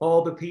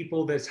all the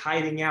people that's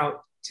hiding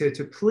out to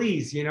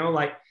please, you know,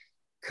 like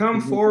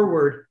come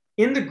forward.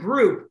 In the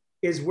group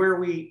is where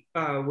we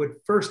would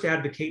first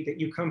advocate that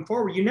you come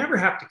forward. You never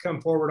have to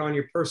come forward on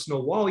your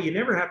personal wall. You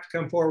never have to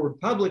come forward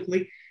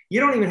publicly. You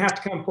don't even have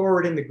to come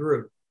forward in the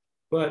group.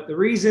 But the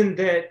reason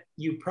that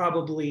you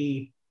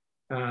probably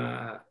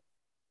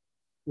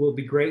will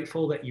be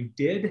grateful that you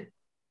did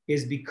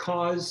is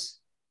because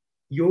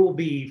you'll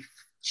be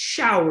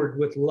showered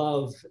with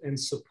love and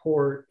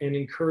support and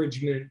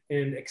encouragement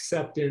and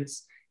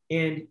acceptance.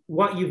 And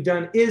what you've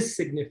done is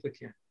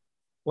significant.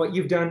 What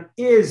you've done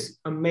is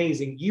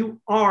amazing.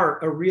 You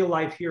are a real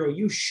life hero.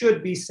 You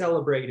should be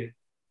celebrated.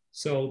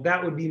 So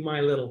that would be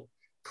my little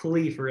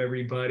plea for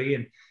everybody.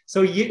 And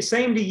so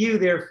same to you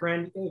there,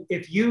 friend.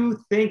 If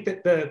you think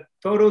that the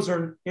photos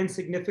are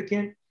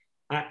insignificant,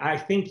 I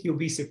think you'll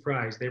be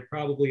surprised. They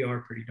probably are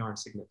pretty darn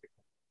significant.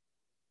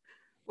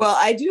 Well,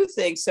 I do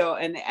think so.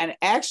 And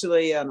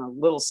actually, on a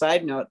little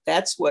side note,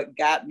 that's what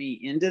got me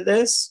into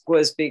this,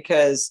 was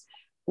because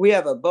we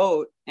have a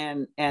boat,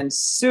 and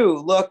Sue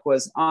Look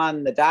was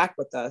on the dock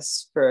with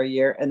us for a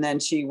year, and then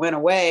she went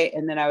away,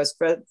 and then I was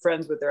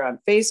friends with her on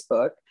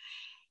Facebook,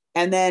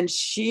 and then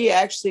she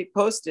actually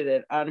posted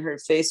it on her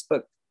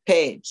Facebook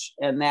page,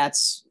 and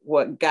that's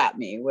what got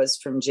me, was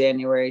from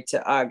January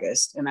to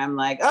August, and I'm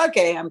like,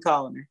 okay, I'm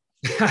calling her.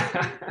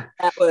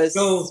 That was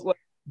so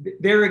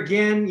there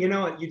again, you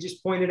know, you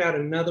just pointed out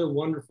another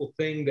wonderful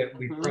thing that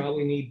we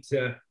probably need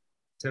to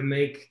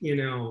make, you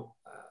know,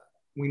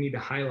 we need to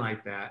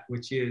highlight that,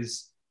 which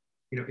is,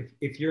 you know,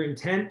 if your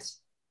intent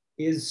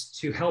is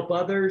to help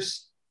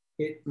others,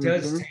 it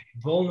does take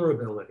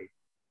vulnerability.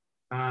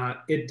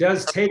 It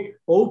does take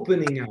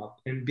opening up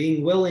and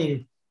being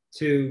willing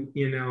to,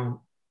 you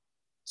know,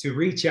 to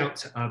reach out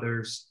to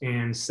others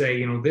and say,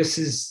 you know, this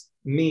is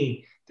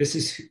me. This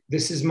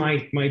is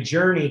my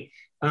journey.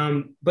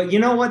 But you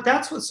know what?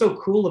 That's what's so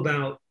cool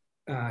about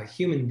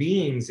human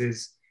beings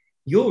is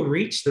you'll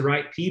reach the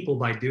right people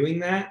by doing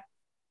that.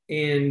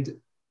 And,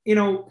 you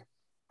know,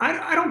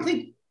 I don't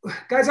think,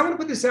 guys, I want to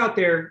put this out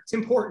there. It's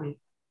important.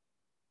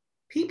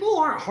 People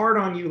aren't hard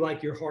on you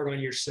like you're hard on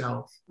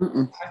yourself.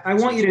 I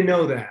want you to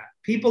know that.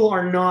 People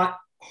are not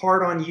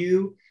hard on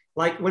you.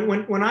 Like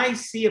when I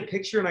see a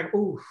picture and I go,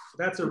 oh,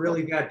 that's a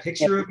really bad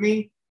picture of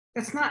me,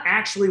 that's not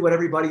actually what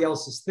everybody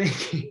else is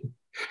thinking.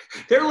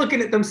 They're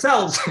looking at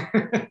themselves.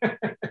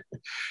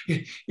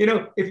 You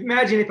know,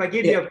 imagine if I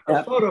give you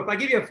a photo, if I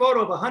give you a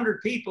photo of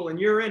 100 people and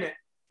you're in it,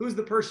 who's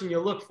the person you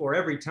look for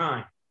every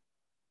time?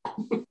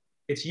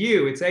 It's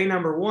you. It's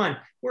number one.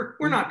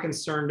 We're not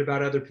concerned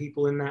about other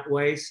people in that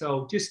way.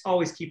 So just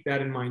always keep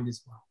that in mind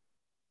as well.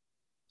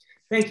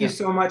 Thank you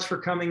so much for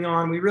coming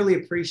on. We really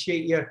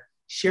appreciate you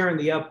sharing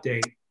the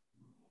update.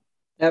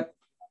 Yep.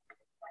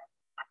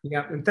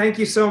 Yeah. And thank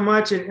you so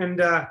much.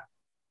 And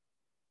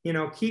you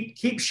know,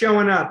 keep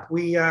showing up.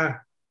 We, you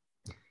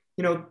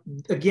know,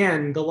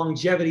 again, the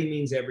longevity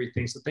means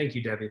everything. So thank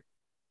you, Debbie.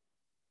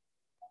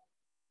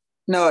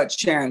 No, it's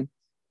Sharon.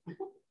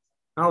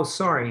 Oh,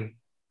 sorry.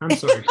 I'm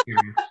sorry,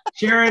 Sharon.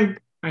 Sharon,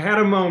 I had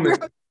a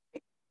moment.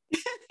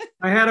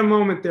 I had a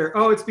moment there.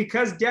 Oh, it's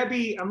because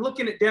Debbie, I'm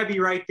looking at Debbie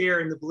right there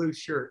in the blue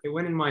shirt. It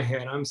went in my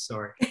head. I'm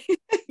sorry.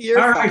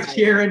 All right,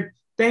 Sharon.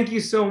 Thank you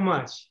so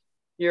much.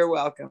 You're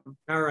welcome.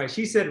 All right.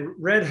 She said,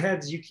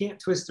 redheads, you can't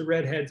twist a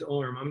redhead's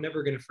arm. I'm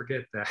never going to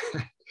forget that.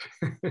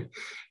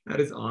 That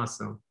is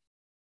awesome.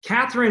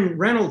 Catherine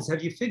Reynolds,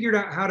 have you figured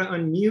out how to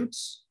unmute?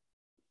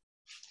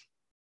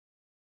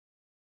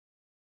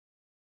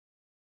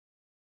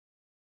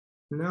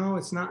 No,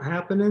 it's not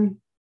happening.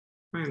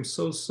 I am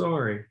so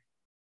sorry.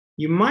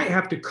 You might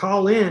have to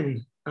call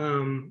in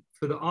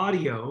for the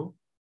audio.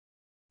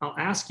 I'll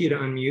ask you to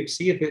unmute,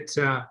 see if it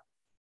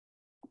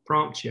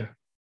prompts you.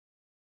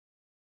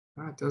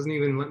 It doesn't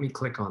even let me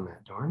click on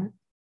that, darn it.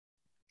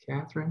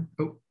 Catherine,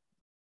 oh.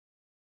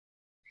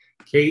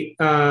 Okay,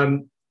 I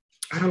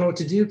don't know what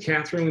to do,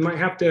 Catherine. We might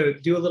have to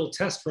do a little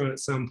test run at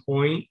some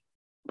point.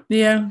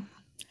 Yeah.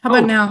 How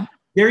about now?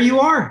 There you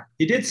are.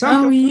 You did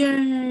something. Oh,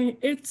 yay.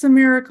 It's a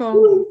miracle.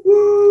 Woo,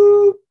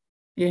 woo.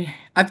 Yeah.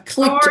 I've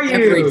clicked How are you?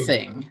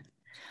 everything.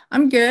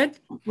 I'm good.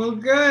 Well,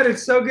 good.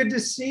 It's so good to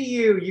see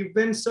you. You've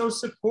been so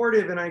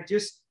supportive, and I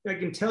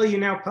can tell you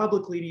now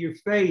publicly to your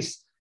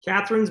face,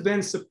 Catherine's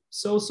been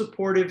so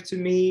supportive to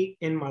me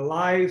in my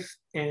life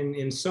and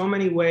in so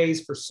many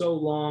ways for so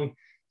long.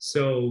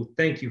 So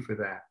thank you for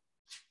that.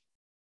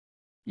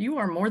 You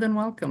are more than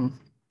welcome.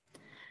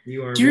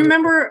 You are. Do you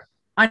remember?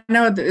 I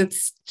know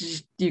that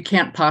you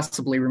can't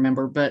possibly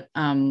remember, but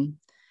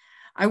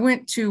I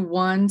went to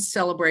one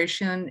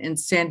celebration in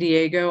San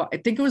Diego. I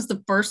think it was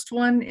the first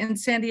one in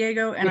San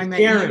Diego, and with I met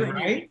Karen, you and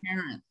right? your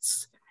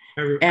parents.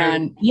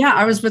 I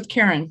I was with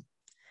Karen.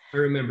 I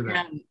remember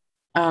that.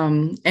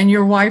 And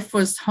your wife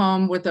was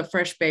home with a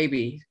fresh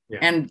baby, Yeah.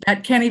 and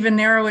that can't even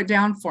narrow it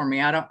down for me.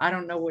 I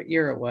don't know what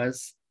year it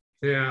was.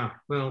 Yeah,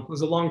 well, it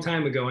was a long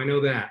time ago. I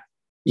know that.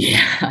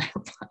 Yeah.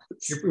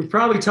 You're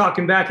probably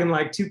talking back in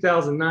like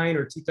 2009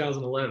 or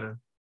 2011.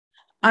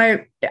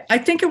 I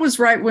think it was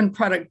right when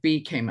Product B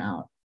came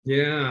out.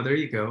 Yeah, there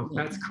you go.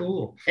 That's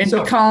cool. And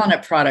so, calling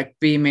it Product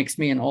B makes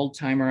me an old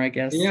timer, I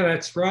guess. Yeah,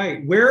 that's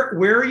right. Where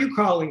are you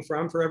calling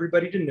from for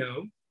everybody to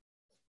know?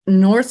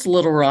 North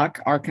Little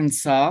Rock,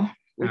 Arkansas,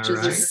 which All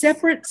is a right.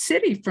 separate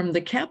city from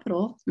the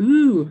capital.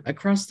 Ooh,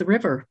 across the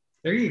river.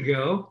 There you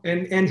go.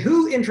 And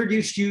who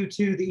introduced you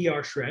to the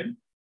ER Shred?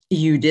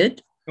 You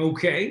did.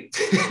 Okay.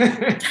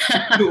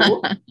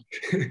 Cool.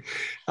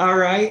 All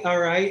right.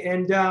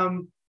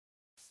 And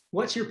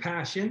what's your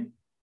passion?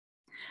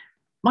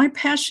 My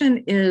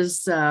passion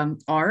is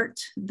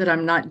art that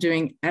I'm not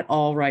doing at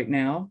all right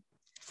now.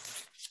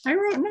 I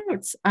wrote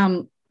notes.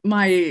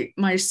 My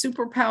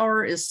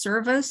superpower is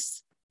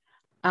service.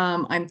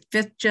 I'm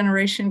 5th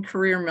generation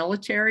career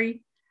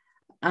military.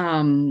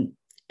 And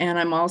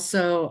I'm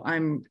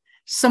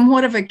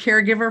somewhat of a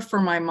caregiver for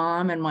my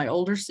mom and my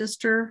older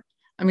sister.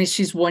 I mean,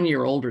 she's 1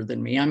 year older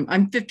than me.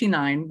 I'm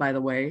 59, by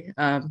the way.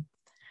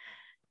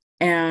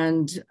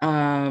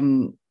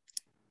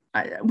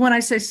 When I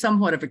say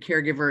somewhat of a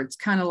caregiver, it's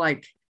kind of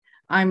like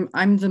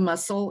I'm the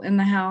muscle in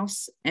the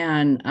house,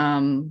 and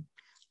I'm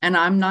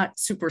not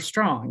super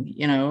strong,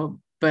 you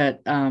know.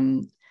 But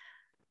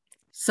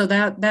so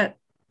that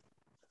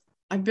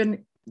I've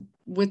been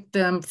with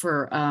them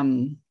for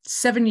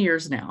 7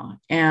 years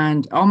now,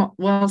 and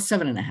almost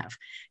 7.5.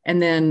 And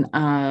then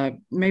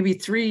maybe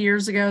 3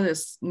 years ago,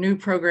 this new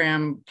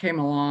program came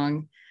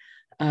along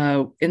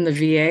in the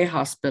VA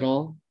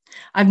hospital.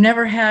 I've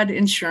never had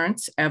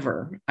insurance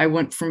ever. I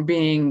went from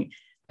being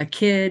a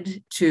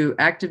kid to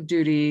active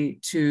duty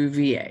to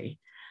VA.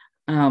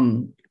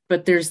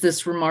 But there's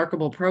this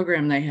remarkable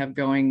program they have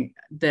going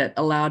that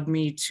allowed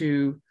me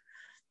to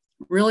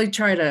really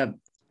try to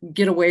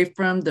get away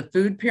from the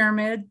food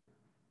pyramid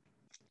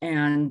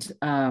and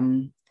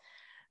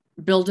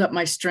build up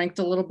my strength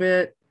a little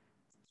bit,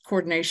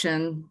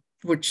 coordination,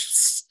 which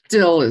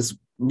still is,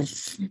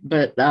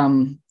 but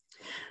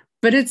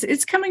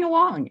it's coming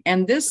along,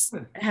 and this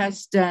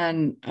has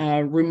done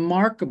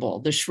remarkable.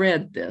 The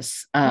Shred,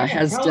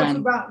 has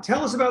done.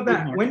 Tell us about that.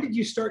 Remarkable. When did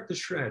you start the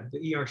Shred,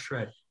 the ER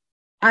Shred?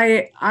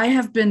 I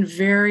have been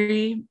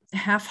very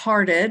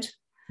half-hearted.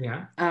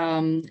 Yeah.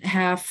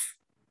 Half-assed.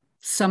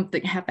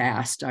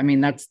 I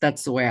mean,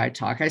 that's the way I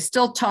talk. I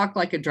still talk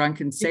like a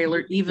drunken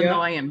sailor, even though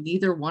I am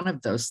neither one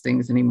of those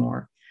things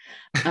anymore.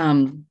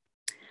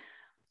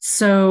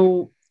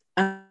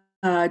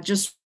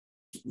 Just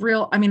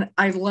real, I mean,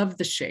 I love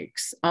the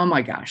shakes. Oh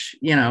my gosh,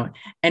 you know,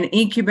 and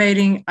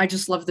incubating, I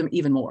just love them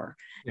even more.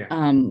 Yeah.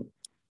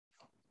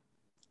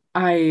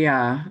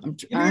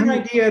 Give me an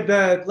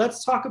idea.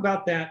 Let's talk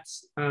about that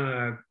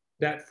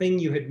thing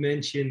you had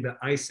mentioned, the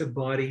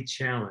IsaBody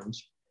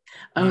challenge.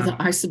 Oh, the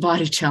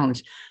IsaBody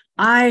challenge.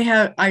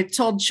 I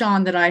told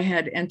Sean that I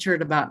had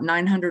entered about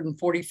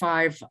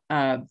 945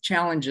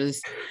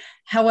 challenges.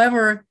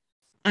 However,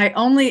 I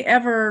only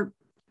ever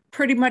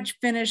pretty much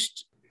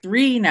finished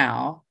 3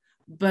 now,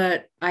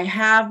 but I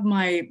have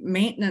my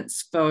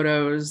maintenance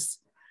photos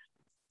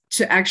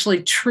to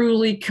actually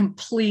truly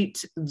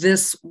complete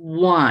this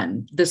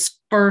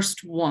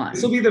first one.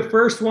 This will be the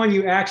first one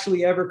you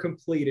actually ever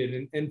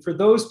completed. And for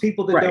those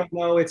people that don't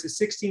know, it's a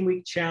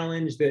 16-week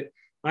challenge that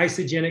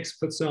Isagenix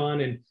puts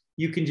on, and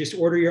you can just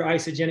order your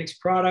Isagenix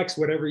products,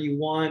 whatever you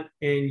want,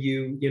 and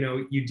you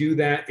do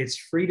that. It's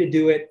free to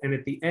do it, and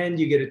at the end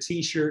you get a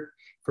t-shirt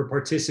for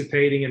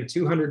participating and a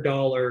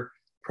 $200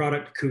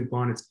 product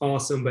coupon. It's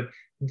awesome. But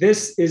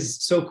this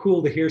is so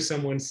cool to hear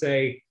someone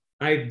say,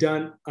 I've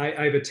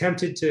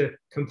attempted to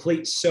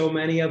complete so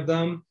many of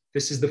them.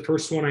 This is the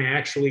first one I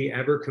actually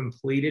ever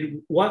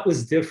completed. What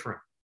was different?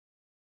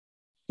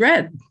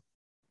 shred.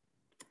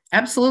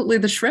 Absolutely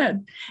the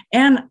shred.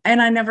 And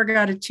I never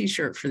got a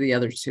t-shirt for the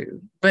other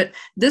two. But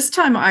this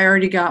time I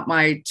already got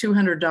my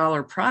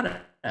 $200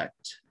 product.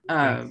 That's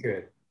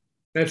good.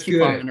 That's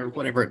coupon good. Or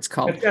whatever it's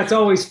called. That's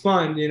always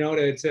fun,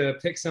 to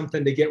pick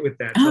something to get with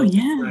that. Oh, so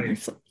yeah.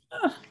 Nice.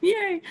 Oh,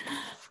 yay.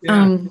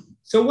 Yeah.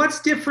 So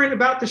what's different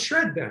about the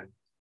shred then?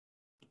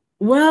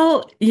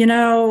 Well,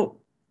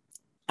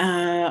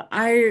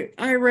 I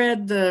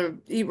read the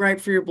Eat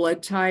Right for Your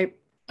Blood Type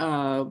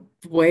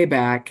way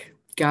back.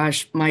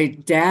 Gosh, my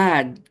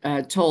dad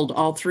told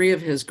all three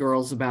of his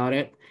girls about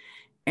it,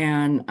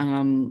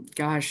 and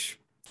gosh,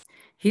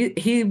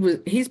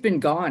 he's been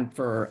gone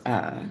for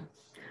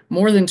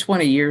more than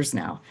 20 years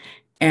now,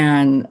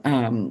 and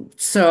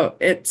so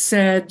it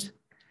said,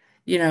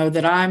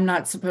 that I'm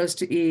not supposed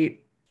to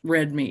eat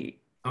red meat.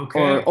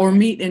 Okay. Or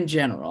meat in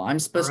general. I'm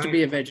supposed to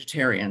be a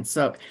vegetarian.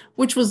 So,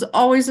 which was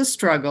always a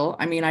struggle.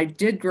 I mean, I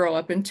did grow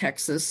up in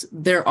Texas.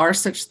 There are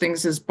such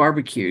things as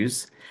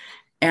barbecues.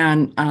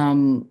 And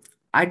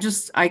I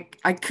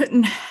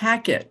couldn't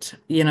hack it,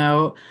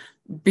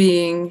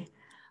 being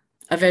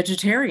a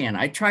vegetarian.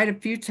 I tried a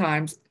few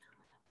times.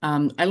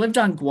 I lived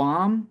on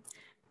Guam,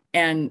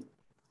 and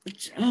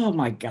oh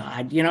my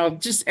God,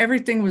 just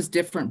everything was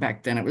different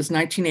back then. It was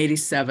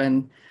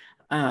 1987.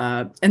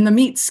 And the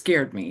meat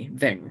scared me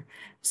there.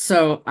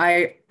 So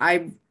I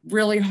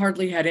really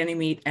hardly had any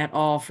meat at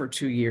all for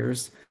 2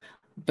 years,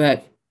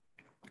 but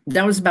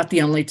that was about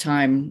the only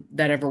time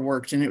that ever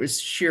worked. And it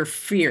was sheer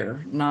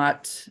fear,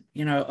 not,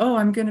 oh,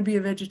 I'm going to be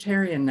a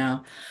vegetarian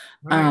now.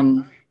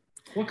 Right.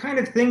 What kind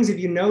of things have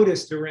you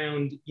noticed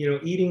around,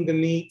 eating the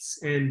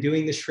meats and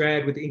doing the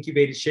shred with the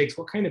incubated shakes?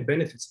 What kind of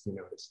benefits have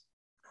you noticed?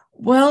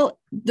 Well,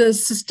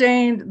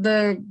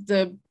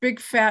 the big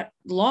fat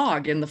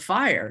log in the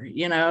fire,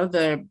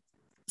 the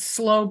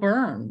slow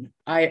burn.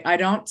 I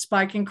don't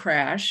spike and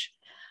crash.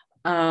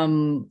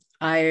 I'm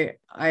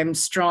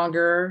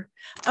stronger.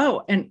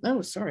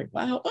 Sorry.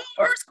 Wow. Oh,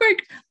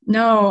 earthquake.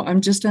 No, I'm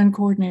just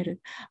uncoordinated.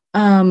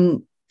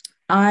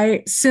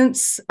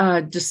 Since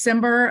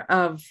December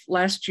of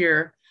last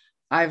year,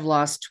 I've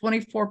lost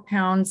 24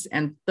 pounds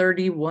and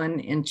 31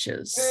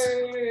 inches.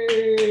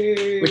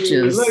 Hey, which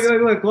is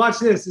look, watch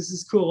this. This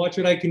is cool. Watch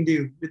what I can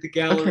do with the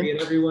gallery,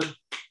 and everyone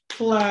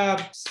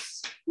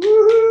claps.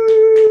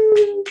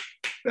 Woo-hoo!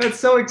 That's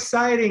so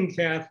exciting,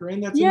 Catherine.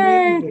 That's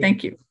amazing.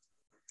 Thank you.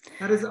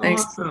 That is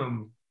Thanks.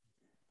 awesome.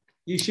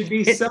 You should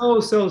be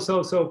so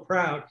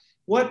proud.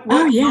 What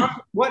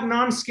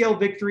non-scale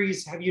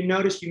victories have you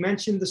noticed? You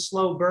mentioned the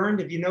slow burn.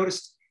 Have you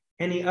noticed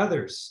any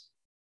others?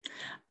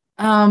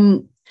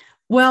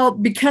 Well,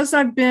 because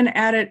I've been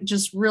at it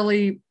just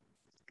really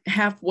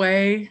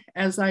halfway,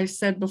 as I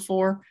said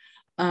before,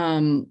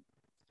 I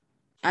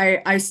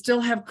still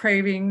have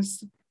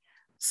cravings.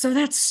 So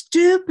that's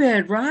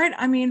stupid, right?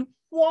 I mean,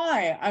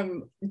 why?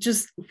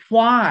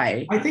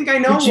 Why? I think I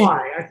know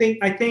why. I think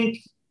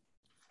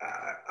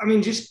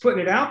just putting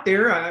it out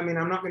there. I mean,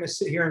 I'm not going to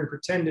sit here and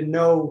pretend to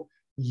know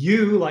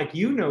you like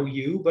you know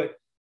you, but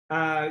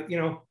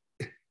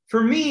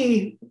for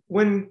me,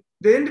 when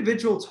the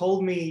individual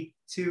told me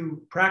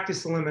to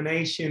practice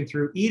elimination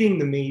through eating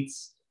the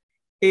meats,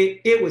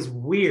 it was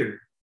weird.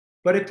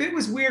 But if it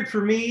was weird for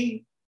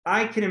me,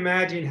 I can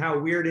imagine how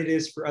weird it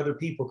is for other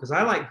people, because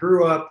I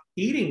grew up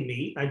eating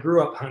meat. I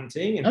grew up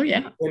hunting, and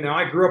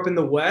I grew up in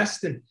the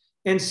West,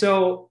 and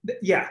so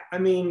I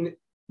mean,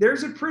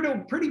 there's a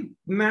pretty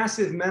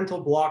massive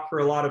mental block for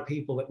a lot of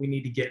people that we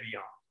need to get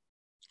beyond.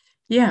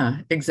 Yeah,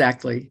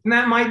 exactly. And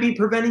that might be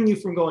preventing you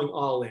from going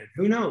all in.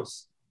 Who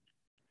knows?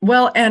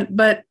 Well,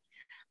 but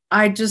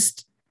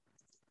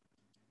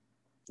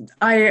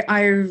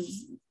I've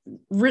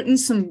written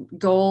some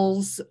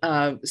goals,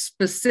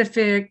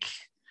 specific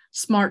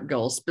SMART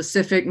goals,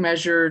 specific,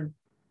 measured,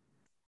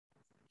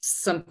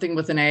 something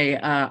with an A.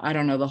 I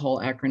don't know the whole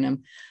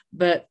acronym,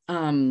 but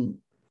and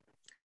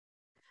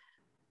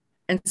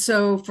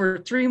so for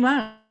 3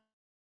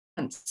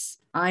 months,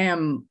 I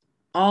am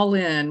all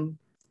in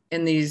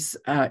these,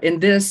 in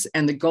this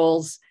and the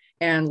goals,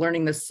 and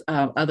learning this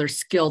other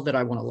skill that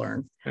I want to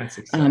learn. That's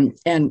exciting.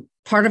 And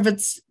part of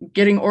it's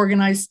getting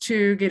organized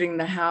too, getting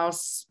the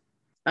house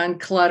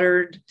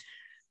uncluttered.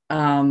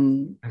 I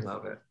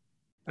love it.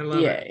 I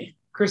love it.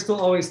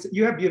 Crystal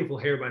you have beautiful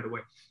hair, by the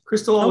way.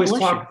 Crystal always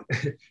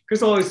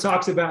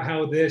talks about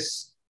how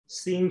this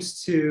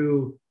seems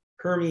to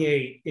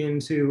permeate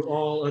into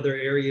all other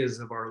areas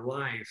of our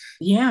life.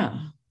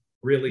 Yeah.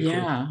 Really cool.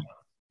 Yeah.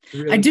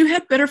 Really. I do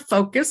have better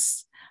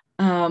focus,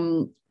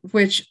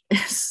 which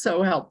is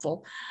so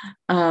helpful.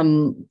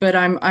 But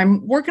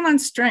I'm working on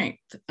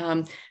strength.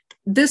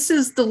 This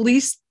is the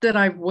least that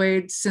I've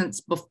weighed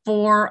since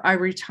before I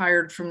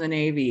retired from the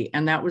Navy,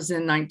 and that was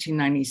in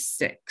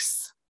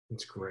 1996.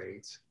 That's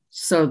great.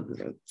 So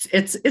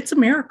it's a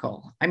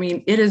miracle. I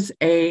mean, it is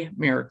a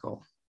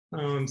miracle.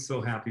 Oh, I'm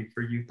so happy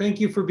for you. Thank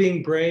you for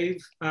being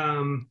brave.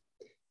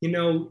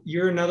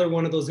 You're another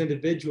one of those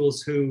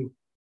individuals who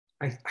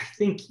I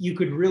think you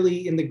could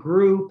really, in the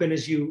group, and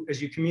as you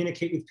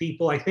communicate with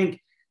people, I think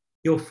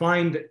you'll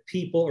find that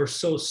people are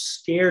so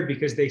scared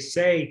because they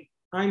say,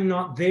 I'm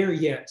not there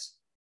yet.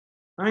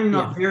 I'm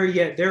not there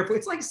yet. Therefore,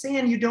 it's like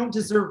saying you don't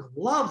deserve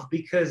love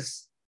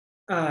because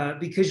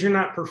you're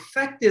not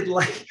perfected.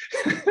 Like,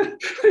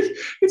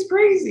 it's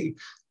crazy.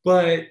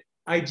 But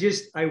I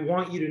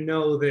want you to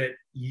know that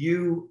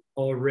you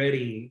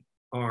already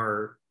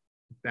are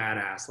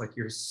badass. Like,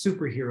 you're a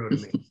superhero to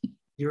me.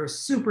 You're a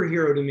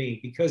superhero to me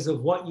because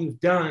of what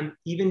you've done,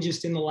 even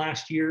just in the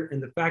last year,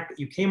 and the fact that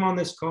you came on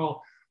this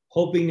call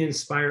hoping to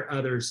inspire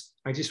others.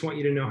 I just want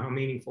you to know how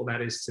meaningful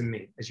that is to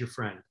me as your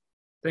friend.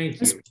 Thank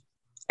you.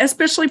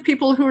 Especially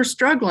people who are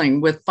struggling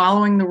with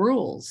following the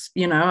rules,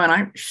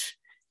 and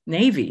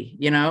Navy,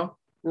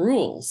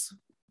 rules.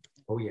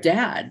 Oh, yeah.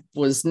 Dad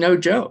was no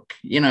joke,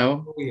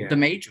 Oh, yeah. the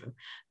major,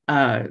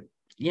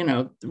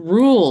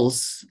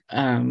 rules.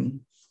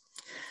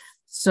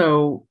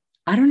 So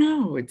I don't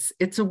know.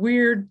 It's a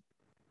weird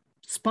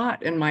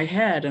spot in my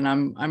head, and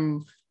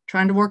I'm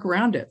trying to work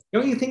around it.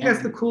 Don't you think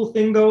that's the cool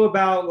thing though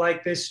about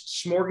like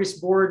this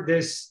smorgasbord,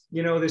 this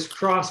this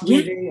cross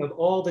weaving of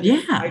all the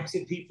different types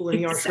of people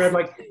in ER Shred?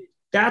 Like,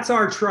 that's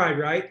our tribe,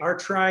 right? Our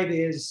tribe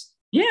is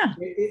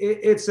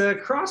it's a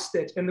cross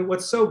stitch, and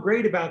what's so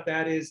great about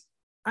that is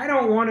I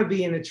don't want to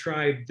be in a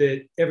tribe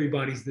that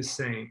everybody's the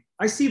same.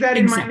 I see that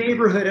in my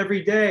neighborhood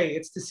every day.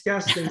 It's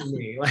disgusting to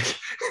me. Like,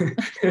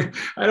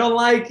 I don't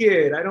like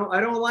it. I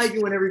don't like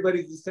it when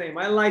everybody's the same.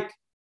 I like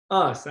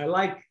us. I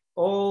like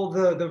all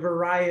the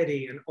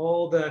variety and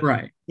all the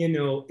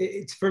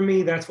it's for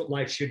me, that's what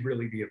life should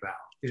really be about,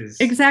 is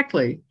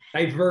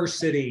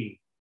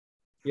diversity.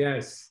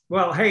 Yes.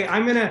 Well, hey,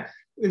 I'm gonna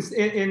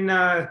in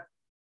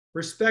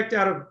respect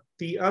out of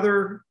the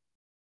other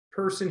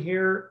person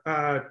here,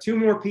 2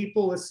 more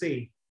people. Let's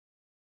see.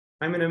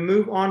 I'm going to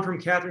move on from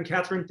Catherine.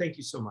 Catherine, thank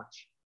you so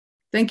much.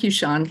 Thank you,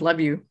 Sean. Love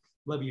you.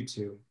 Love you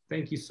too.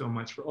 Thank you so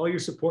much for all your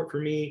support for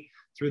me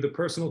through the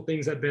personal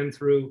things I've been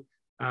through.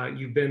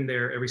 You've been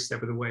there every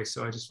step of the way.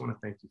 So I just want to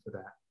thank you for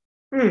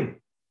that.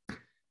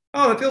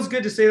 Oh, it feels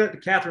good to say that to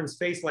Catherine's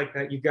face like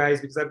that, you guys,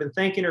 because I've been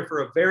thanking her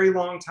for a very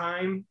long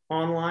time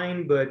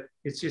online, but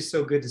it's just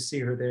so good to see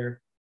her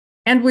there.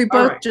 And we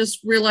both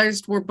just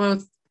realized we're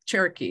both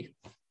Cherokee.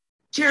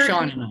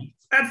 Sean and I.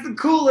 That's the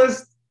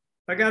coolest.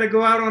 I got to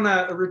go out on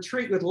a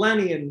retreat with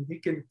Lenny, and he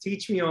can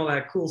teach me all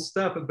that cool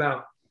stuff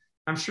about,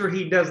 I'm sure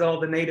he does all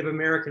the Native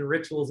American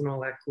rituals and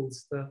all that cool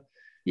stuff.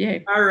 Yeah.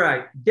 All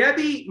right.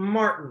 Debbie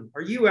Martin,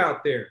 are you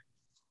out there?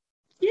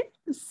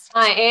 Yes.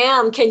 I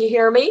am. Can you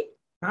hear me?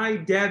 Hi,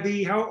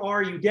 Debbie. How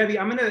are you? Debbie,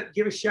 I'm going to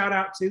give a shout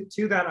out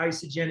to that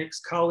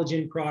Isagenix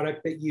collagen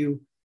product that you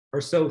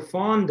are so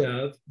fond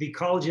of, the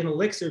collagen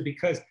elixir,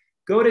 because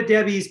go to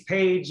Debbie's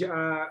page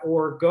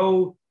or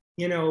go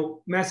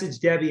message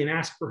Debbie and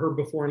ask for her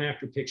before and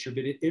after picture,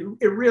 but it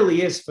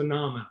really is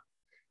phenomenal.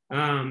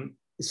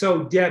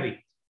 So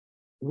Debbie,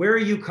 where are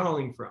you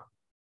calling from?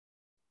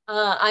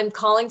 I'm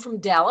calling from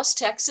Dallas,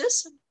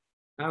 Texas.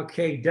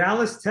 Okay,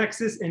 Dallas,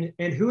 Texas.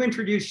 And who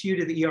introduced you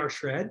to the ER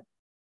Shred?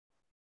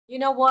 You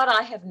know what?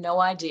 I have no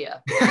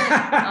idea.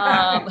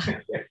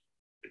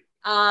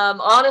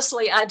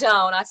 Honestly, I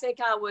don't. I think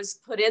I was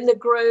put in the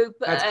group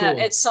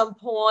at some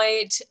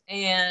point,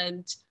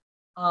 and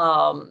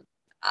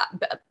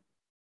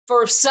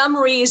for some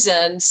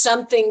reason,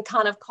 something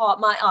kind of caught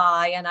my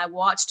eye, and I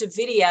watched a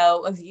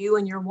video of you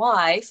and your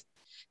wife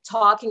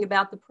talking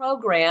about the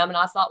program. And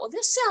I thought, well,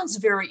 this sounds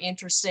very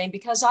interesting,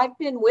 because I've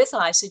been with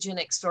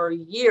Isagenix for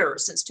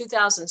years, since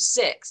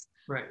 2006.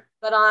 Right.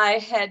 But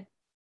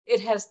it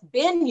has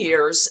been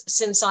years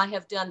since I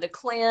have done the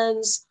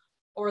cleanse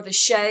or the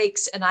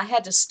shakes. And I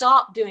had to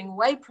stop doing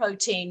whey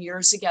protein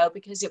years ago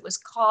because it was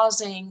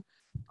causing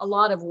a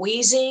lot of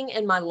wheezing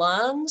in my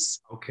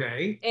lungs.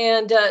 Okay.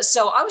 And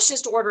so I was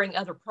just ordering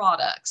other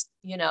products,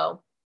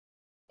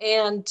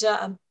 and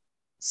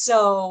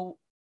so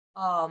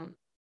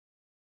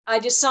I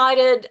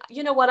decided,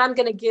 you know what, I'm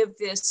going to give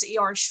this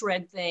ER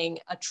Shred thing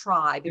a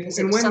try, because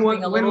it was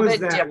something a little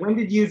bit different. When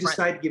did you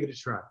decide to give it a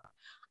try?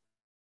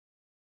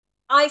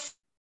 I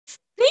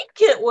think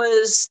it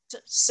was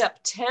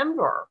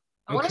September.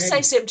 I want to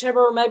say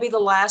September, or maybe the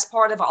last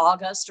part of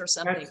August or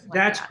something.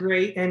 That's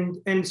great.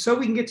 And so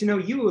we can get to know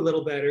you a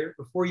little better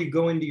before you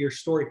go into your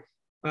story.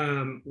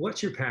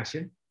 What's your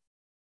passion?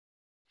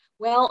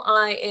 Well,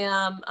 I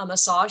am a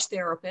massage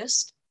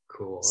therapist.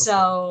 Cool. Okay.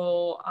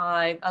 So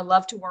I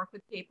love to work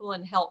with people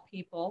and help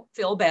people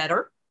feel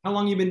better. How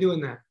long have you been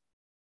doing that?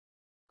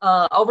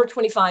 Over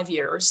 25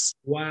 years.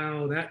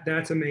 Wow,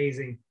 that's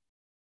amazing.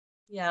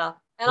 Yeah.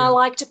 And I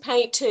like to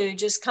paint too,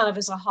 just kind of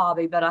as a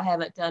hobby, but I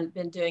haven't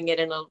been doing it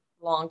in a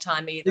long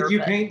time either. Did you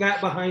paint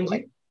that behind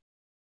you?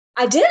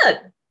 I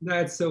did.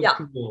 That's so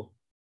cool.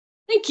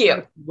 Thank you.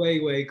 That's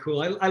way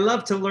cool. I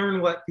love to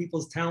learn what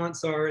people's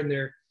talents are and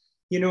their,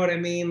 you know what I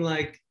mean?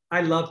 Like,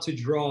 I love to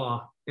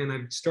draw, and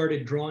I've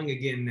started drawing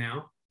again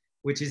now,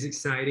 which is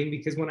exciting,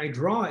 because when I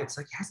draw, it's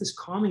like, it has this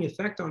calming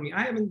effect on me.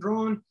 I haven't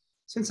drawn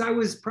since I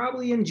was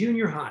probably in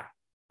junior high.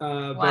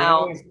 Wow.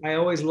 But I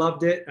always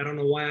loved it. I don't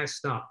know why I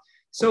stopped.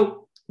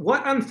 So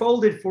what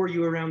unfolded for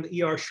you around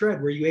the ER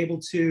Shred? Were you able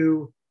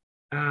to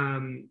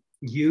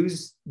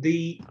use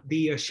the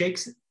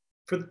shakes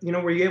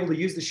were you able to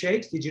use the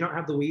shakes? Did you not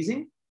have the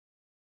wheezing?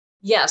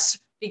 Yes,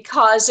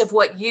 because of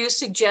what you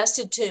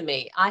suggested to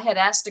me. I had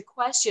asked a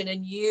question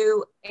and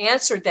you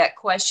answered that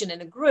question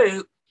in a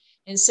group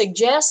and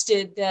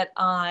suggested that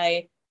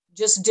I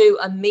just do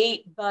a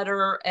meat,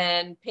 butter,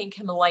 and pink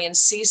Himalayan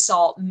sea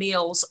salt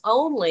meals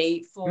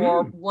only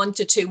for 1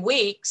 to 2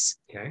 weeks.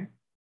 Okay.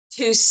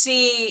 To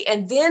see,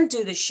 and then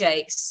do the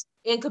shakes,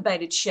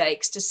 incubated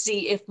shakes, to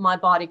see if my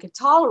body could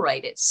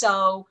tolerate it.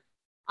 So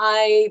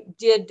I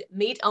did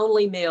meat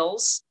only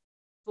meals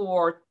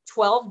for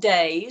 12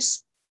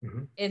 days.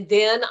 Mm-hmm. And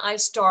then I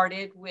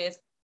started with,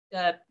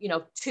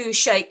 2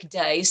 shake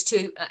days,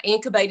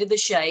 incubated the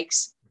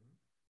shakes.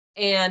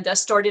 And I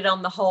started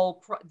on the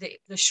whole,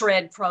 the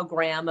shred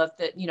program of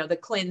the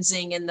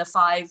cleansing and the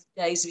 5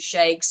 days of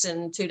shakes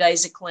and 2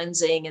 days of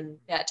cleansing and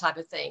that type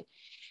of thing.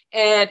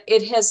 And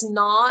it has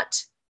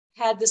not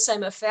had the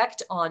same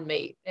effect on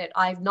me.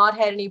 I've not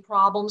had any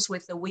problems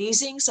with the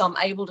wheezing, so I'm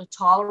able to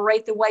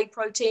tolerate the whey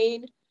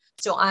protein.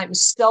 So I'm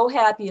so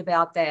happy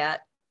about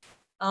that.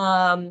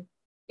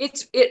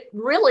 It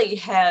really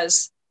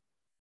has,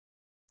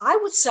 I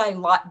would say,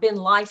 been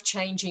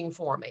life-changing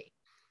for me,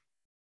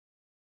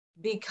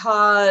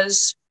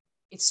 because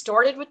it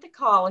started with the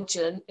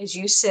collagen, as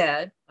you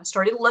said. I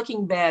started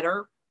looking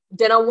better.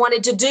 Then I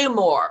wanted to do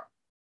more.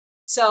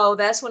 So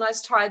that's when I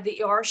tried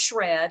the ER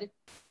shred.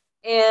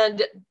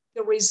 And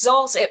the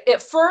results,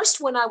 at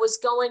first, when I was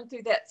going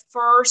through that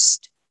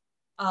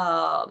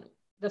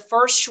the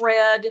first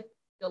shred,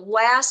 the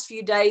last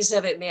few days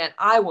of it, man,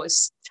 I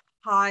was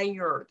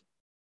tired.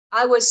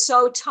 I was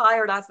so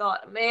tired. I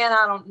thought, man,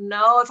 I don't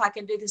know if I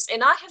can do this.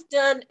 And I have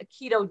done a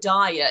keto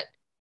diet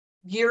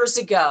years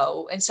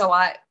ago. And so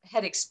I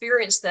had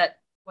experienced that,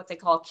 what they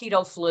call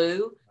keto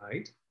flu.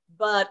 Right.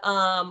 But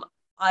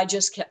I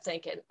just kept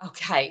thinking,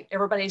 okay,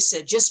 everybody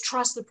said, just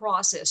trust the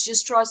process,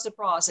 just trust the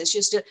process.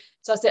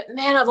 So I said,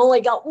 man, I've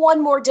only got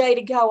 1 more day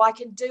to go. I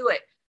can do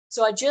it.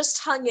 So I just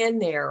hung in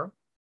there.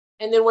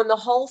 And then when the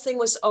whole thing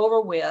was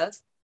over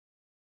with,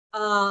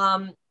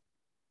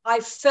 I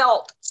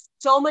felt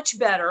so much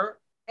better.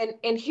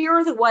 And here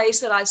are the ways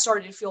that I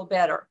started to feel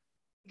better.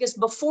 Because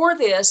before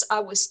this, I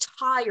was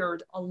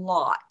tired a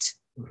lot.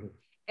 Mm-hmm.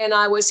 And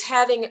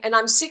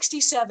I'm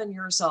 67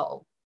 years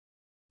old.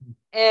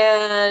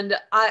 And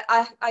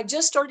I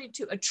just started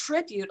to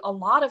attribute a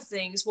lot of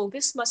things. Well,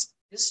 this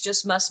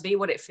just must be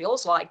what it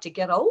feels like to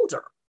get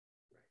older.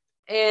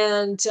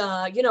 And,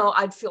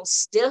 I'd feel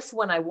stiff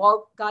when I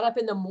got up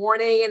in the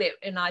morning,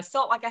 and I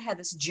felt like I had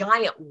this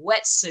giant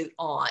wetsuit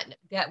on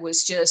that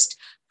was just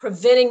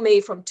preventing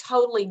me from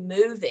totally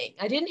moving.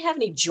 I didn't have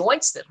any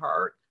joints that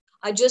hurt.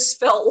 I just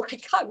felt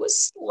like I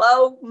was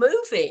slow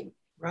moving.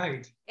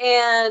 Right.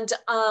 And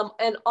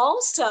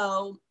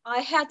also I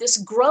had this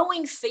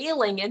growing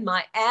feeling in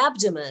my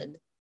abdomen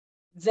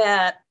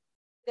that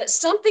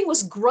something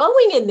was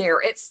growing in there.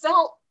 It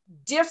felt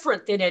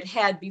different than it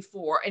had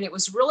before. And it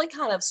was really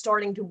kind of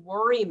starting to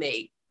worry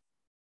me.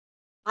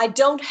 I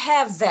don't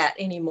have that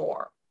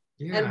anymore.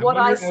 Yeah, and what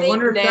I think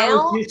wonder if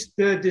now, that was just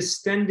the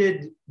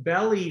distended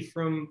belly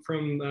from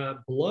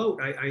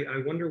bloat.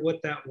 I wonder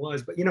what that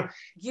was. But who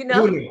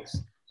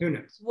knows? Who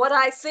knows? What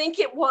I think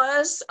it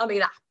was, I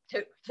mean,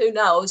 who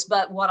knows?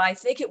 But what I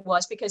think it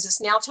was, because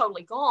it's now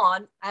totally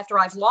gone after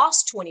I've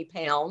lost 20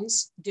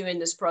 pounds doing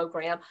this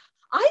program,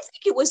 I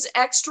think it was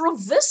extra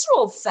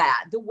visceral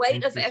fat, the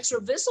weight of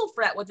extra visceral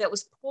fat that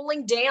was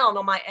pulling down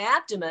on my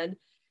abdomen,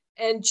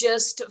 and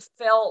just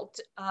felt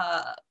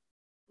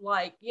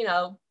like,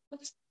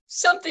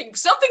 something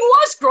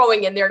was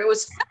growing in there, and it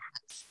was fat,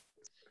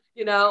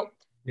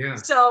 Yeah.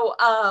 So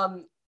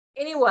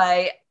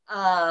anyway,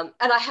 and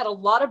I had a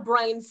lot of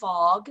brain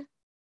fog.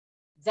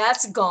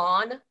 That's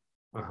gone.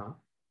 Uh-huh.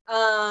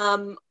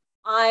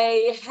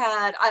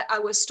 I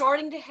was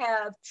starting to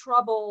have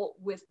trouble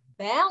with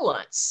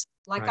balance.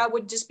 Like, right. I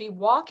would just be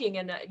walking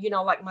and,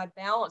 like my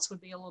balance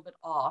would be a little bit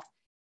off.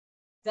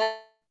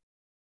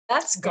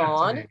 That's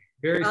gone.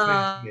 Very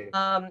fascinating.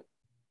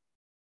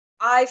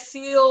 I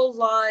feel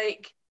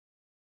like,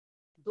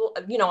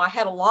 I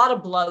had a lot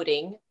of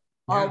bloating,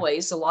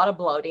 always a lot of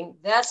bloating.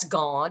 That's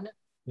gone.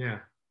 Yeah.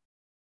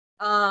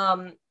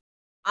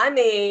 I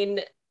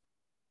mean,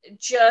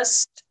 it's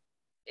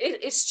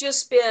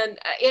just been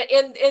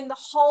in the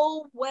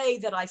whole way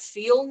that I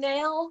feel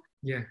now.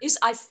 Yeah. Is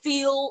I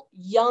feel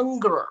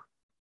younger.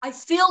 I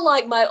feel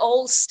like my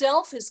old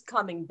self is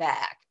coming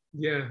back.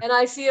 Yeah. And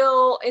I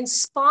feel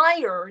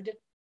inspired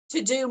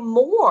to do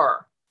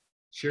more.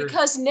 Sure.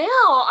 Because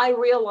now I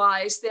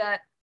realize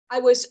that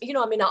I was,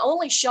 I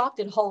only shopped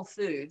at Whole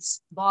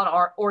Foods, bought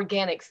our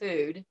organic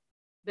food,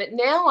 but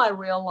now I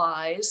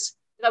realize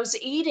that I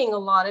was eating a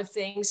lot of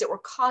things that were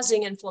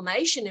causing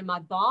inflammation in my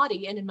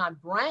body and in my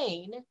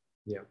brain.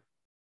 Yeah.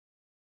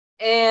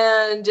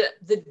 And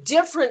the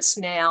difference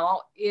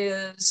now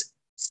is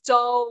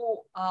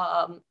so,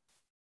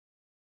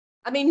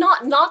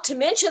 not to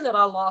mention that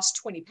I lost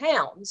 20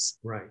 pounds.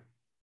 Right.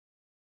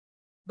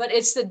 But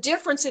it's the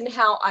difference in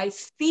how I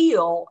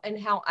feel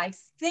and how I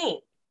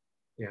think.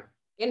 Yeah.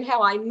 And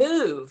how I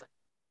move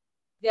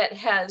that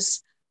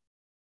has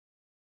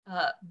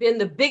been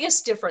the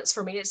biggest difference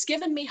for me. It's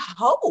given me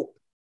hope.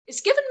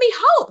 It's given me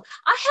hope.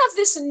 I have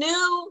this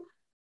new,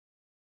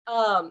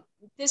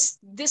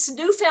 this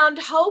newfound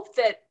hope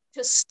that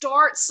to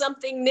start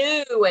something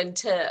new and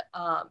to,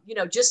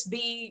 just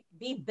be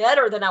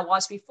better than I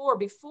was before.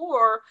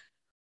 Before,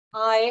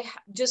 I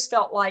just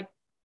felt like,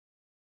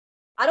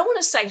 I don't want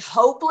to say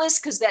hopeless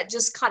because that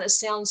just kind of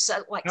sounds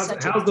like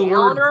such a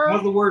downer.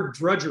 How's the word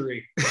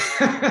drudgery?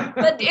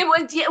 But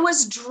it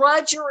was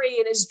drudgery,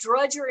 and it's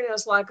drudgery, and I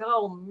was like,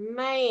 oh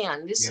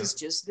man, this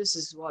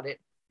is what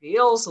it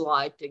feels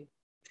like to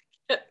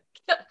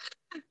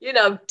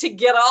to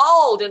get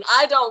old. And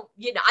I don't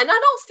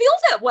feel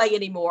that way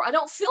anymore. I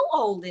don't feel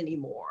old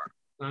anymore.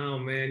 Oh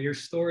man, your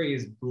story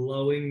is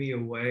blowing me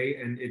away,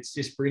 and it's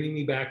just bringing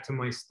me back to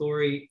my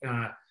story.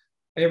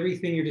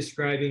 Everything you're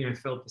describing, I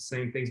felt the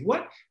same things.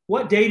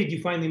 What day did you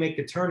finally make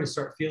the turn and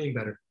start feeling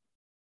better?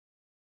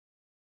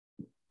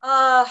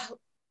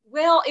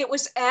 Well, it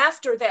was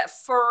after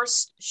that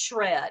first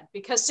shred,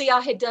 because see,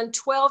 I had done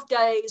 12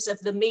 days of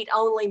the meat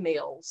only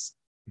meals,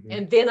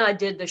 and then I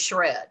did the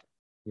shred.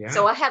 Yeah.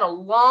 So I had a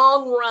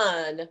long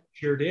run.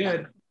 Sure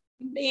did.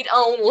 Meat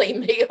only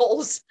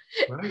meals,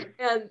 right.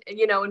 And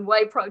and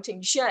whey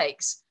protein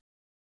shakes.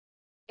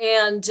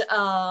 And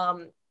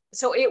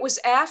so it was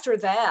after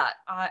that,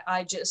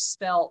 I just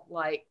felt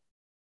like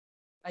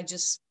I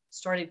just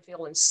started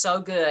feeling so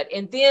good.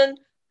 And then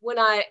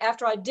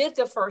after I did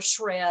the first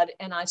shred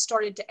and I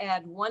started to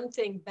add one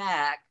thing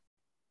back,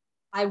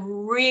 I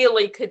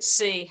really could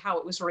see how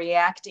it was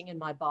reacting in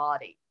my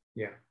body.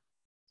 Yeah.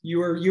 You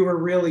were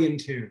really in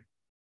tune.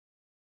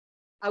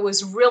 I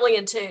was really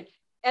in tune.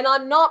 And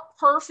I'm not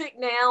perfect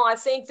now. I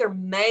think there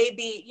may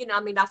be,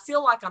 I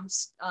feel like I'm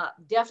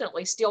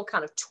definitely still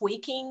kind of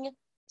tweaking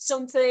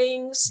some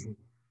things.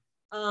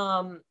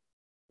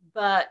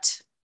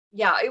 But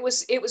yeah, it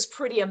was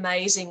pretty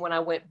amazing when I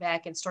went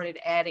back and started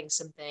adding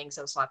some things.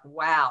 I was like,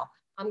 wow,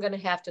 I'm going to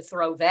have to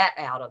throw that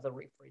out of the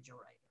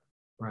refrigerator.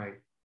 Right.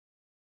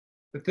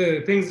 But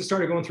the things that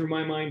started going through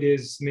my mind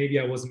is maybe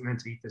I wasn't meant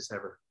to eat this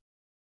ever.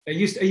 I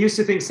used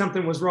to think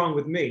something was wrong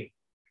with me.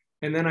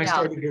 And then I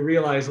started to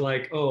realize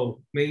like,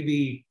 oh,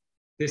 maybe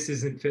this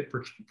isn't fit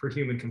for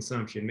human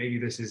consumption. Maybe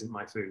this isn't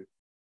my food.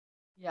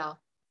 Yeah.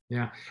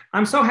 Yeah.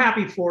 I'm so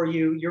happy for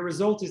you. Your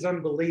result is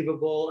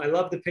unbelievable. I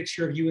love the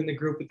picture of you in the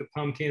group with the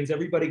pumpkins.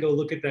 Everybody go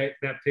look at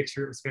that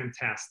picture. It was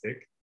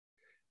fantastic.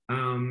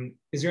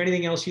 Is there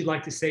anything else you'd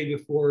like to say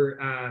before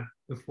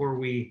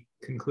we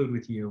conclude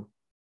with you?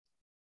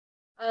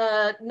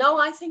 No,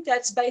 I think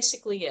that's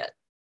basically it.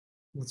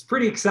 It's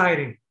pretty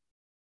exciting.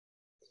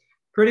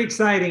 Pretty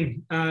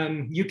exciting.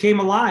 You came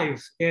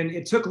alive, and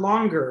it took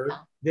longer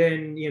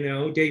than,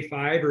 day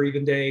 5 or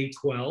even day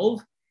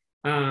 12.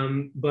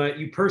 But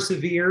you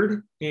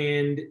persevered,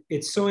 and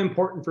it's so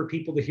important for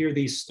people to hear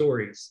these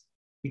stories,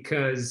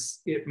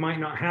 because it might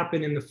not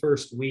happen in the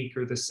first week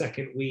or the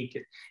second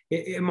week.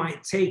 It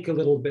might take a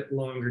little bit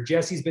longer.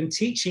 Jesse's been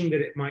teaching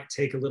that it might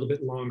take a little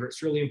bit longer.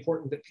 It's really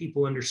important that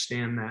people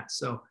understand that.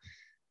 So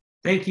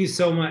thank you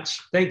so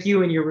much. Thank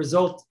you. And your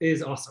result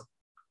is awesome.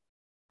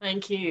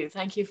 Thank you.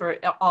 Thank you for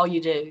all you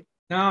do.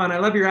 Oh, and I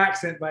love your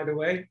accent, by the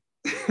way.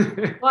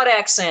 What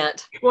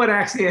accent? What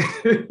accent?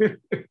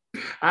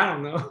 I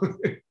don't know.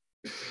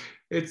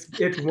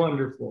 It's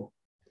wonderful.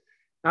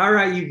 All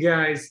right, you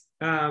guys.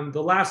 The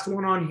last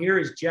one on here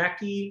is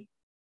Jackie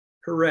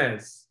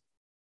Perez.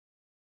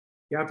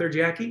 You out there,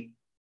 Jackie?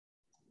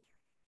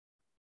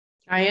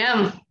 I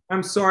am.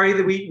 I'm sorry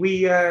that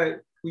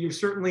we're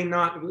certainly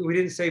not. We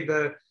didn't save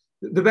the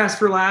best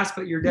for last,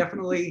 but you're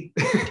definitely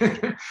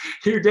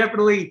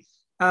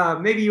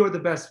maybe you're the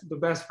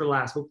best for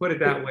last. We'll put it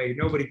that way.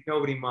 Nobody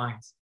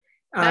minds.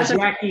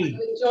 Jackie, I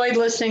enjoyed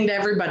listening to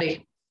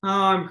everybody. Oh,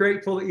 I'm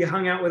grateful that you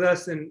hung out with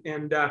us.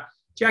 And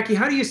Jackie,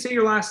 how do you say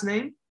your last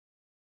name?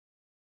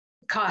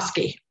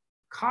 Koski.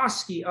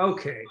 Koski.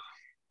 Okay.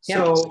 Yep.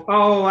 So,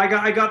 I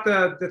got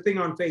the thing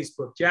on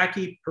Facebook.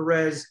 Jackie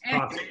Perez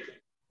Koski.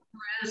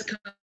 Perez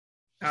Koski.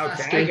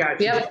 Okay, I got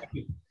you. Yep.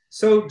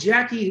 So,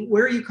 Jackie,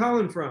 where are you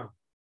calling from?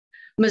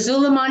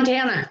 Missoula,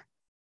 Montana.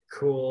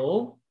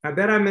 Cool. I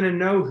bet I'm going to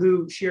know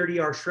who shared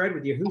ER Shred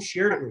with you. Who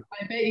shared it with you?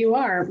 I bet you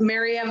are.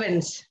 Mary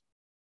Evans.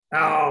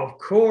 Oh, of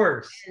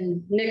course.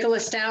 And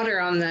Nicholas Stouter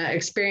on the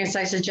Experienced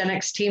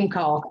Isogenics team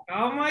call.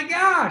 Oh my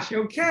gosh.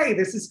 Okay.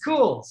 This is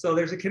cool. So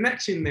there's a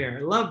connection there.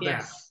 I love that.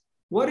 Yes.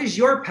 What is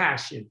your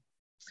passion?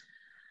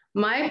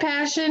 My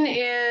passion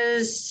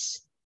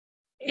is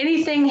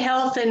anything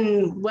health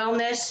and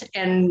wellness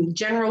and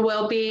general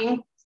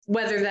well-being,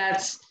 whether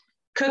that's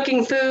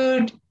cooking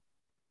food,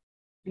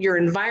 your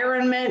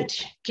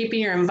environment, keeping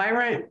your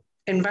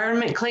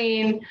environment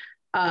clean,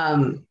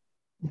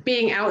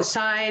 being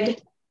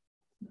outside,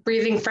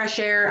 breathing fresh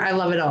air. I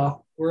love it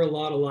all. We're a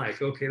lot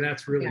alike. Okay,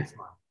 that's really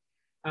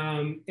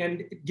fun.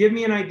 And give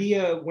me an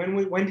idea,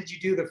 when did you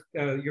do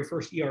your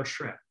first ER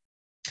Shred?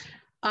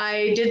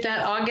 I did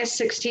that August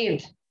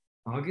 16th.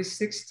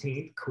 August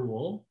 16th,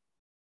 cool.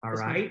 All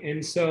right.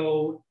 And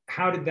so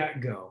how did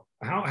that go?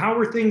 How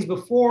were things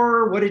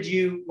before? What did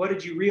you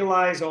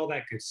realize? All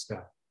that good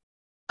stuff.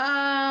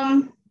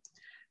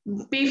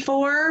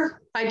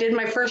 Before I did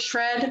my first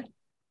shred,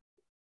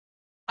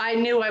 I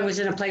knew I was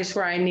in a place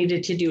where I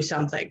needed to do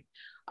something.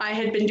 I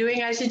had been doing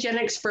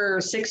Isagenix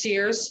for 6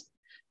 years,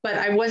 but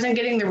I wasn't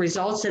getting the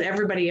results that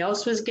everybody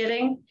else was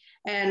getting.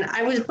 And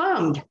I was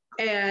bummed.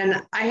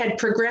 And I had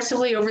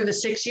progressively over the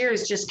 6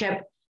 years just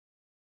kept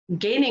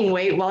gaining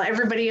weight while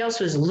everybody else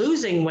was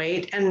losing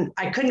weight. And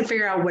I couldn't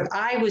figure out what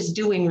I was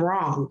doing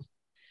wrong.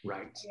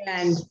 Right.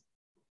 And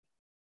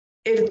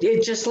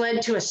it just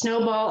led to a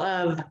snowball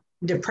of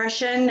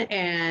depression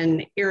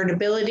and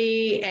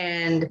irritability.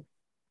 And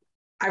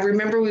I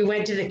remember we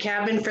went to the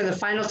cabin for the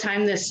final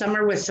time this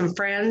summer with some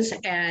friends,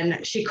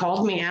 and she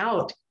called me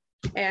out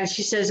and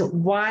she says,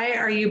 "Why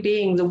are you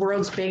being the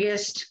world's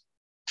biggest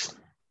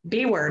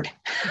B word?"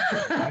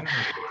 And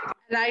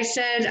I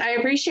said, "I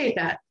appreciate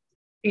that.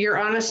 Your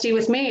honesty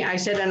with me." I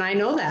said, "And I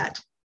know that.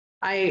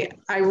 I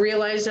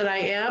realize that I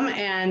am,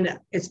 and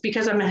it's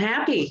because I'm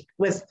unhappy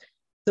with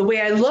the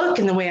way I look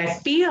and the way I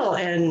feel,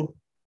 and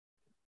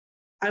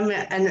I'm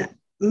a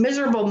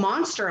miserable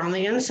monster on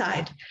the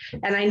inside,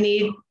 and I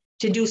need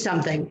to do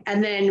something."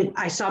 And then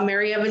I saw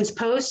Mary Evans'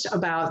 post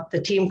about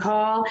the team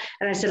call,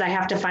 and I said, I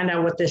have to find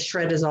out what this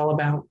shred is all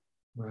about.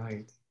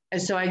 Right.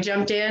 And so I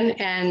jumped in,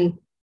 and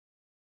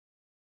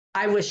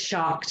I was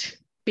shocked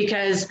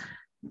because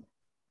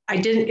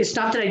it's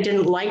not that I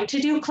didn't like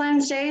to do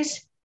cleanse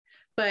days,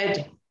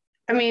 but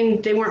I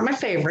mean, they weren't my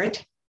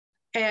favorite.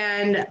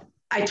 And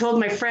I told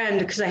my friend,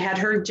 because I had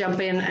her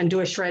jump in and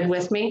do a shred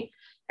with me,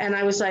 and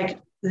I was like,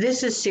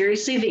 this is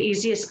seriously the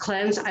easiest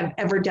cleanse I've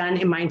ever done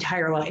in my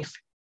entire life.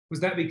 Was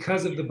that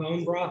because of the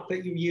bone broth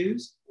that you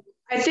used?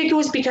 I think it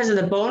was because of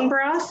the bone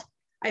broth.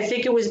 I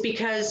think it was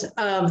because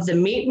of the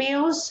meat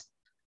meals.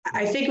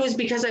 I think it was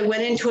because I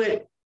went into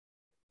it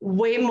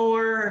way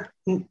more,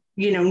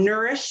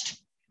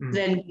 nourished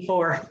than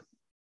before.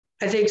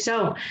 I think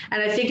so.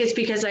 And I think it's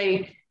because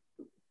I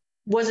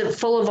wasn't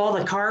full of all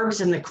the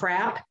carbs and the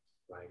crap,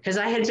 because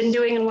I had been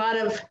doing a lot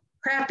of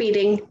crap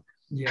eating.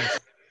 Yes.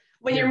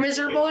 When you're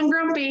miserable and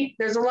grumpy,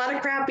 there's a lot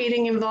of crap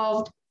eating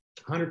involved.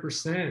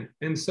 100%.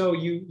 And so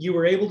you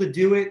were able to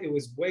do it. It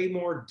was way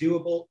more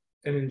doable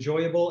and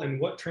enjoyable. And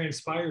what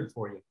transpired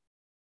for you?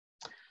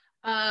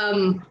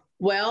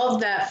 Well,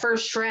 that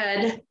first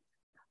shred,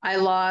 I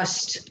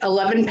lost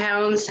 11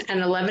 pounds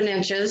and 11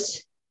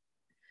 inches.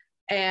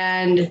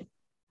 And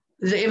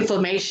the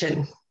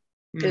inflammation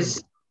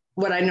is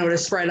what I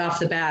noticed right off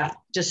the bat,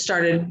 just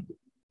started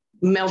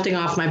melting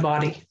off my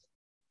body.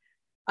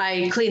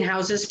 I clean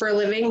houses for a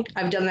living.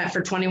 I've done that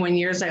for 21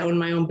 years. I own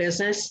my own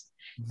business.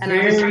 And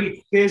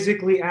very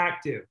physically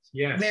active.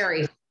 Yes.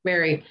 Very,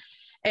 very.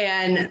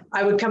 And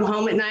I would come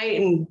home at night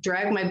and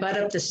drag my butt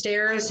up the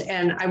stairs,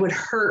 and I would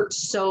hurt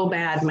so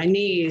bad. My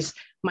knees,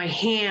 my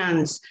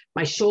hands,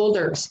 my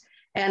shoulders.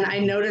 And I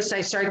noticed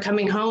I started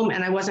coming home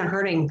and I wasn't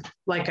hurting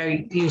like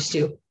I used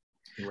to.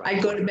 Right.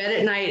 I'd go to bed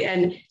at night,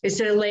 and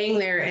instead of laying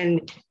there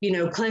and,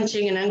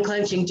 clenching and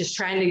unclenching, just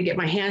trying to get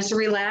my hands to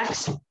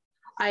relax,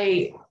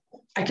 I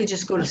could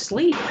just go to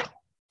sleep.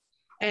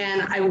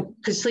 And I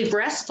could sleep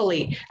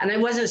restfully, and I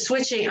wasn't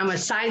switching. I'm a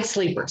side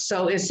sleeper.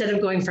 So instead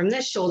of going from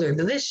this shoulder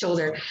to this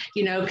shoulder,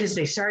 because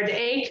they started to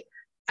ache,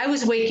 I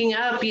was waking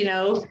up,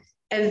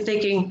 and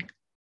thinking,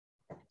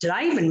 did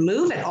I even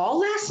move at all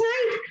last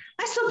night?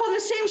 I slept on the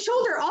same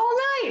shoulder all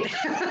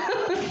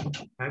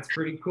night. That's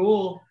pretty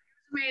cool.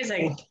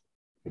 Amazing.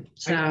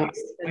 So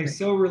I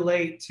so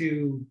relate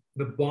to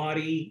the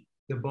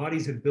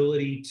body's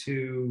ability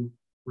to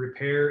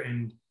repair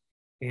and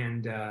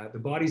the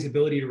body's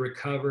ability to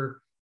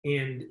recover,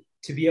 and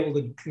to be able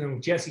to,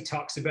 Jesse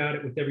talks about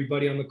it with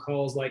everybody on the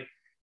calls, like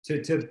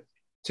to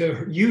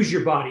use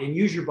your body and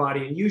use your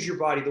body and use your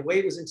body the way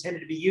it was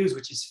intended to be used,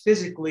 which is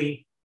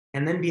physically,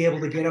 and then be able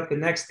to get up the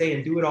next day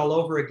and do it all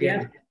over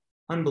again. Yeah.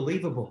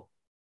 Unbelievable.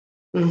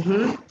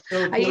 Mm-hmm.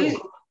 So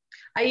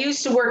I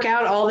used to work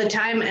out all the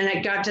time, and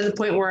it got to the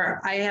point where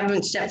I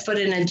haven't stepped foot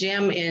in a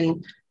gym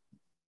in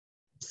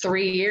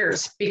 3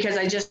 years because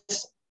I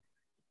just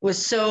was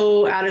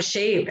so out of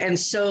shape, and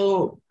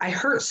so I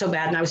hurt so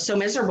bad, and I was so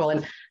miserable.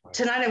 And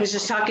tonight I was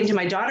just talking to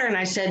my daughter, and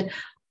I said,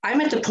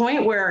 I'm at the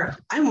point where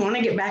I want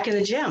to get back in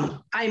the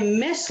gym. I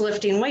miss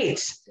lifting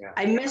weights. Yeah.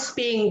 I miss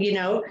being,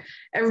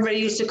 everybody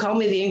used to call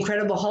me the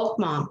Incredible Hulk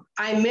mom.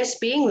 I miss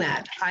being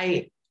that.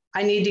 I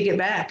need to get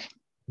back.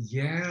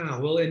 Yeah,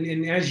 well,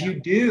 and as you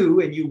do,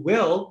 and you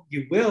will,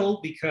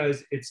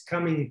 because it's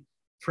coming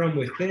from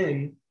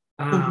within.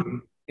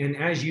 And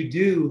as you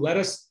do, let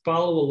us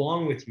follow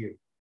along with you.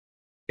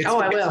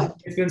 I will.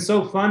 It's been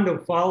so fun to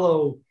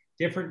follow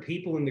different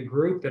people in the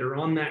group that are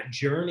on that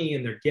journey,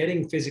 and they're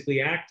getting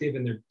physically active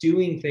and they're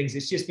doing things.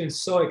 It's just been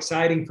so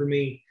exciting for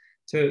me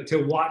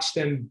to watch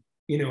them,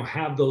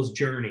 have those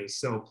journeys.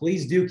 So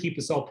please do keep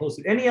us all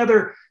posted. Any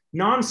other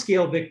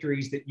non-scale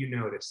victories that you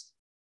noticed?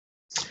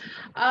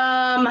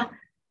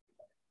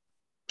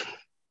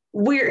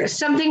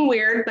 Something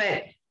weird,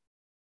 but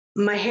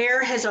my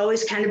hair has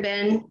always kind of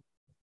been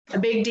a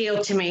big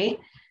deal to me.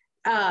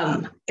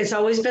 It's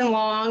always been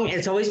long.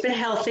 It's always been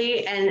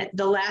healthy. And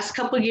the last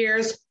couple of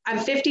years, I'm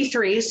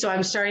 53, so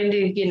I'm starting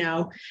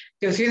to,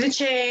 go through the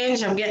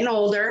change. I'm getting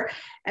older,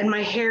 and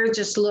my hair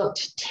just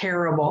looked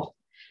terrible,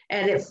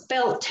 and it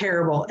felt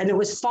terrible, and it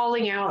was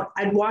falling out.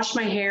 I'd wash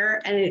my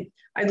hair, and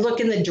I'd look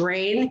in the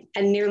drain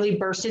and nearly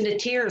burst into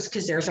tears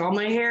because there's all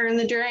my hair in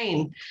the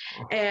drain.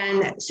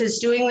 And since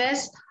doing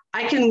this,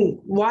 I can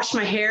wash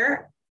my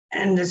hair,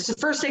 and it's the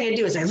first thing I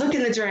do is I look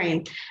in the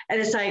drain,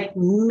 and it's like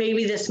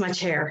maybe this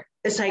much hair.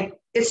 It's like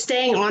it's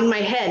staying on my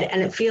head,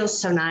 and it feels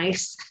so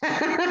nice.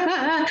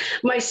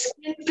 My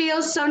skin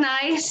feels so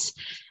nice.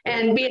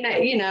 And being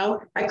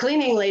a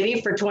cleaning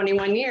lady for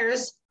 21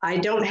 years, I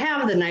don't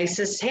have the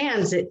nicest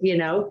hands,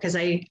 because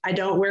I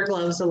don't wear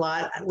gloves a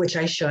lot, which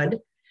I should.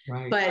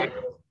 Right. But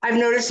I've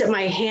noticed that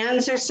my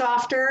hands are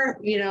softer,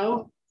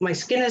 my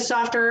skin is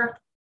softer.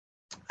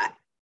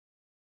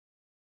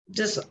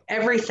 Just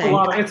everything.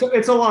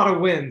 It's a lot of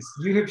wins.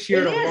 You have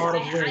shared a lot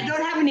of wins. I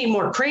don't have any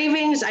more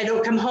cravings. I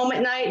don't come home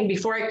at night and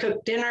before I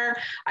cook dinner,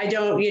 I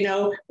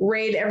don't,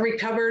 raid every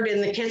cupboard in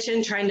the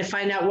kitchen trying to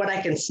find out what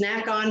I can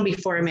snack on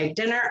before I make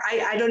dinner.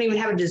 I don't even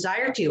have a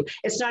desire to.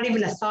 It's not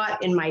even a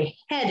thought in my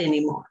head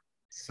anymore.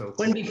 So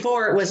when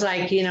before it was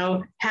like,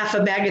 half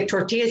a bag of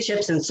tortilla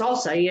chips and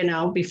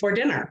salsa, before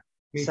dinner.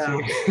 Me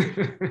too.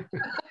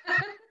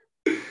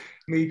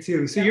 Me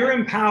too. So you're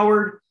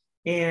empowered.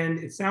 And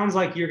it sounds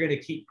like you're going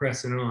to keep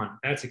pressing on.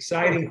 That's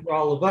exciting for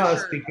all of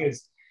us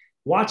because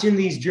watching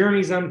these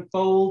journeys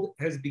unfold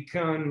has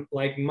become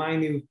like my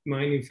new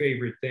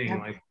favorite thing. Yep.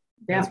 Like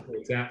that's where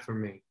it's at for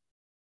me.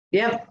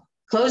 Yep.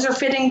 Clothes are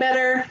fitting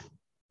better,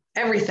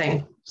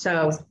 everything.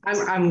 So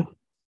I'm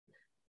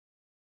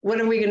when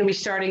are we going to be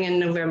starting in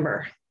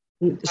November?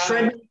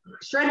 Shred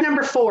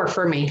number 4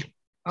 for me.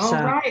 All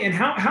right. And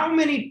how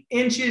many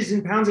inches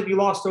and pounds have you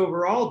lost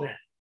overall then?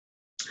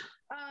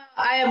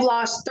 I have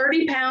lost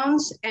 30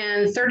 pounds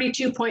and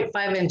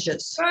 32.5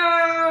 inches.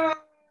 Oh,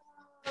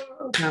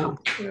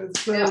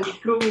 that's so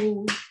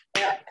cool.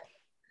 Yeah.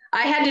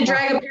 I had to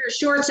drag a pair of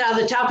shorts out of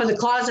the top of the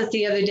closet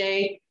the other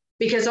day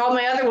because all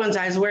my other ones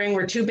I was wearing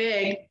were too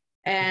big.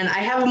 And I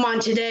have them on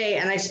today,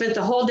 and I spent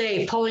the whole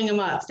day pulling them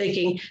up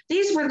thinking,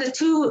 these were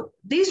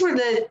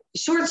the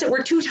shorts that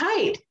were too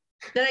tight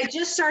that I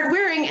just started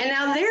wearing, and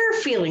now they're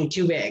feeling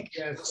too big.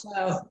 Yes.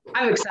 So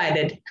I'm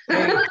excited.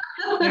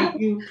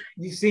 Thank you.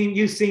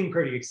 You seem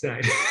pretty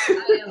excited.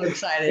 I am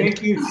excited.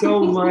 Thank you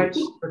so much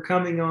for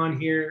coming on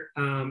here.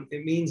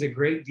 It means a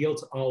great deal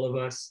to all of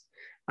us.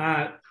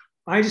 I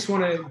just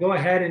want to go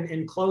ahead and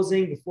in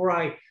closing, before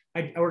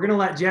we're going to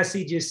let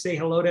Jesse just say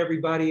hello to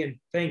everybody and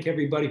thank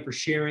everybody for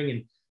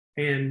sharing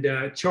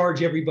and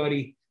charge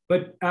everybody.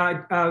 But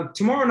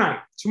tomorrow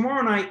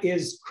night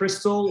is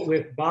Crystal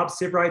with Bob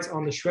Sivrites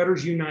on the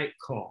Shredders Unite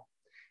call.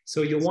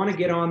 So you'll want to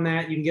get on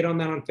that. You can get on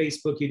that on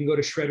Facebook. You can go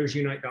to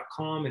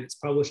shreddersunite.com and it's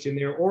published in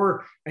there.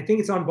 Or I think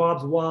it's on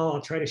Bob's wall.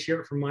 I'll try to share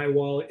it from my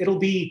wall. It'll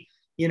be,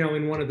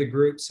 in one of the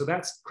groups. So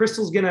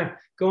Crystal's going to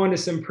go into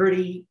some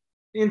pretty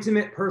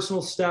intimate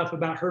personal stuff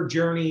about her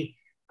journey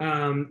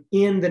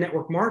in the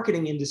network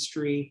marketing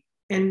industry.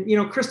 And,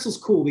 Crystal's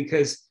cool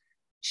because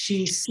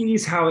she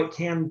sees how it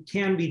can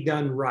be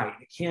done right.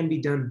 It can be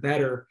done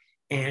better,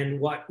 and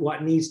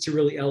what needs to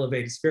really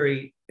elevate. It's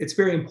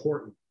very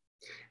important.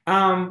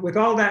 With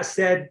all that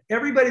said,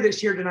 everybody that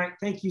shared tonight,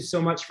 thank you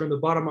so much from the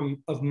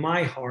bottom of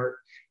my heart.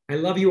 I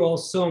love you all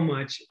so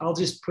much. I'll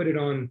just put it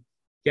on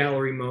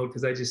gallery mode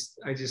because I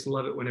just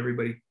love it when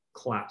everybody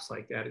claps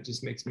like that. It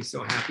just makes me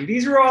so happy.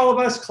 These are all of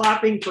us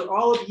clapping for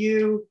all of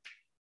you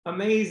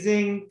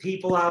amazing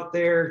people out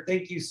there.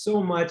 Thank you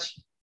so much.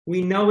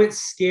 We know it's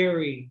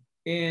scary.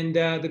 And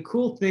the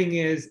cool thing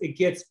is it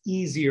gets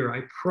easier.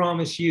 I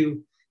promise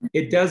you,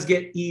 it does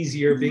get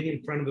easier being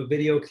in front of a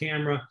video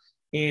camera.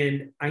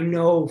 And I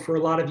know for a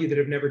lot of you that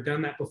have never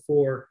done that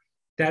before,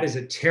 that is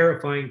a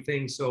terrifying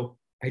thing. So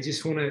I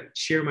just want to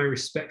share my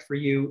respect for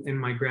you and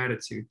my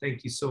gratitude.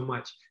 Thank you so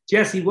much.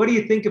 Jesse, what do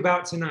you think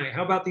about tonight?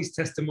 How about these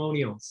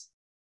testimonials?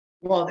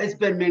 Well, it's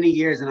been many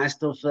years and I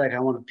still feel like I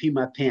want to pee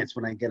my pants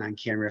when I get on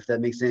camera, if that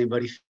makes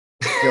anybody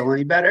feel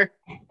any better.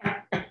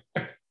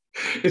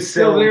 It's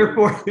still there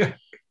for you.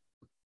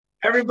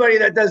 Everybody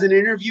that does an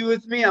interview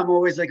with me, I'm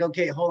always like,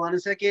 okay, hold on a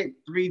second.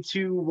 3,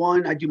 2,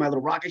 1. I do my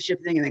little rocket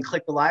ship thing and then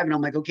click the live. And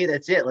I'm like, okay,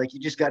 that's it. Like,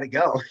 you just got to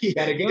go. You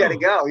got to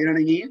go. You know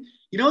what I mean?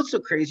 You know what's so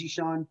crazy,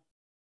 Sean?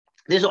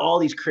 There's all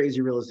these crazy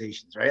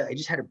realizations, right? I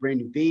just had a brand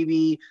new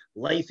baby.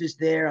 Life is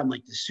there. I'm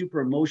like the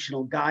super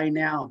emotional guy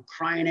now. I'm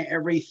crying at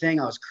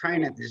everything. I was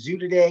crying at the zoo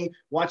today,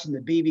 watching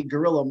the baby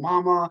gorilla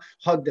mama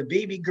hug the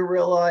baby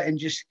gorilla and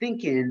just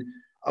thinking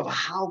of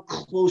how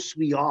close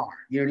we are,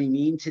 you know what I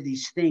mean, to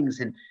these things.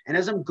 And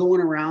as I'm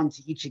going around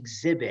to each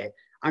exhibit,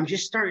 I'm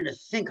just starting to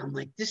think, I'm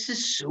like, this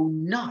is so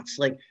nuts.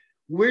 Like,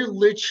 we're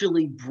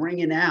literally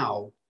bringing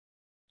out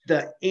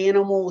the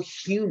animal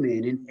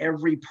human in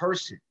every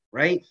person,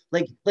 right?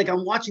 Like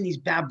I'm watching these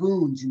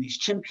baboons and these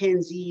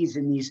chimpanzees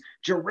and these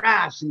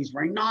giraffes and these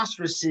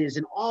rhinoceroses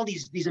and all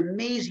these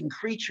amazing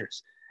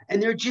creatures.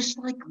 And they're just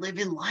like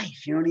living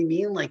life, you know what I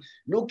mean? Like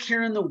no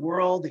care in the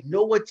world, they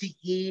know what to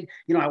eat.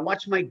 You know, I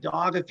watch my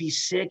dog, if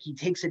he's sick, he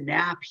takes a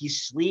nap, he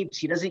sleeps,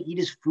 he doesn't eat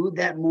his food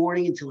that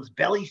morning until his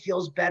belly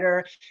feels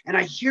better. And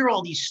I hear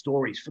all these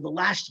stories for the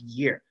last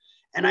year.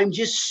 And I'm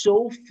just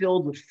so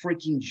filled with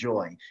freaking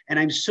joy. And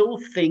I'm so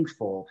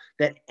thankful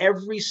that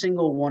every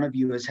single one of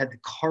you has had the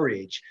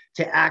courage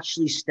to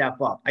actually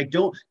step up.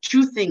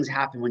 Two things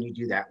happen when you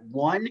do that.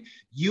 One,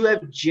 you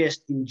have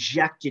just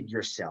injected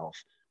yourself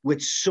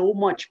with so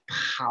much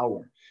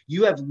power.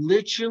 You have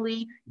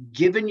literally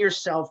given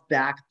yourself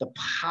back the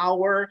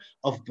power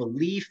of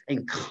belief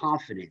and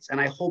confidence. And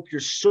I hope you're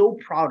so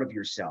proud of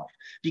yourself,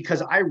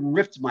 because I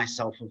ripped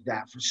myself of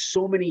that for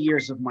so many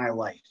years of my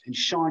life. And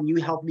Sean, you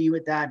helped me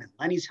with that. And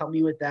Lenny's helped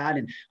me with that.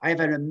 And I have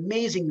had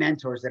amazing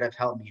mentors that have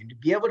helped me. And to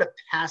be able to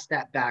pass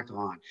that back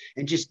on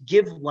and just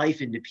give life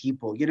into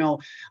people, you know,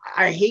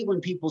 I hate when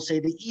people say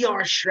the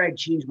ER shred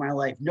changed my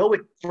life. No,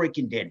 it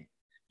freaking didn't.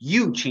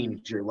 You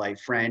changed your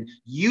life, friend.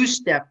 You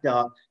stepped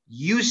up.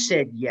 You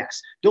said yes.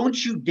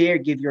 Don't you dare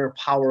give your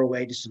power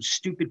away to some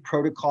stupid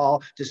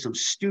protocol, to some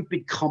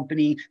stupid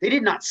company. They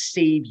did not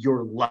save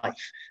your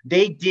life.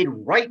 They did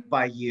right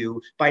by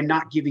you by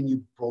not giving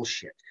you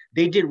bullshit.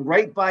 They did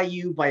right by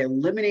you by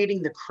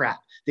eliminating the crap.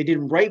 They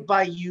did right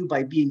by you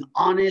by being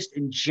honest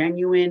and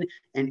genuine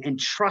and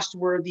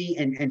trustworthy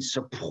and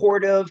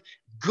supportive.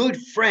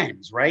 Good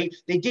friends, right?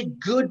 They did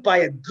good by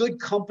a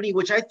good company,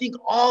 which I think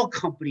all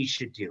companies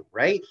should do,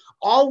 right?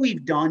 All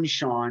we've done,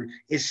 Sean,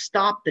 is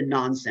stop the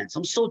nonsense.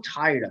 I'm so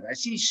tired of it. I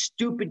see these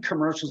stupid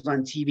commercials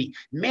on TV.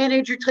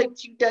 Manage your type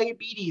 2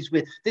 diabetes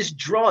with this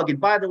drug. And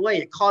by the way,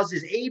 it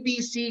causes A,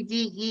 B, C,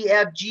 D, E,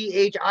 F, G,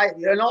 H, I,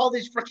 and all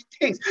these freaking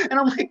things. And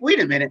I'm like,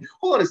 wait a minute,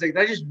 hold on a second.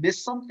 Did I just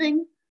miss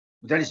something?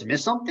 Did I just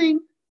miss something?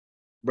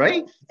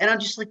 Right? And I'm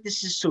just like,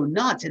 this is so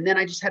nuts. And then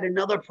I just had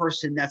another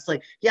person that's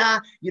like, yeah,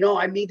 you know,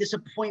 I made this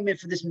appointment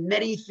for this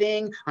Medi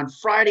thing on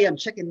Friday. I'm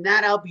checking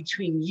that out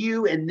between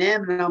you and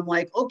them. And I'm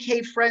like,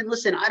 okay, friend,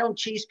 listen, I don't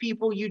chase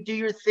people. You do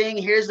your thing.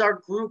 Here's our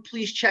group.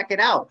 Please check it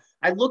out.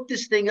 I looked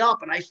this thing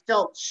up and I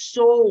felt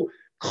so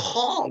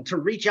called to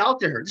reach out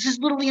to her. This is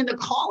literally in the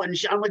call. And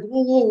I'm like,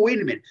 whoa, wait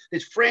a minute.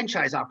 There's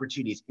franchise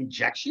opportunities,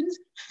 injections,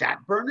 fat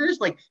burners.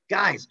 Like,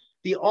 guys,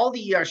 all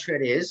the ER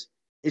Shred is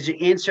your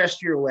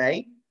ancestry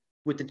away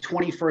with the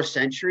 21st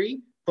century,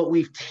 but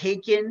we've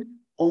taken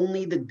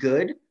only the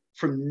good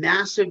from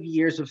massive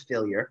years of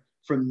failure,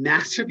 from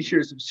massive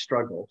years of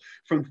struggle,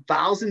 from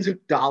thousands of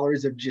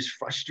dollars of just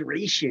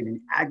frustration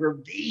and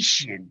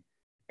aggravation.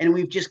 And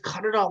we've just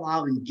cut it all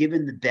out and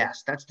given the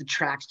best. That's the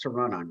tracks to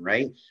run on,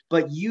 right?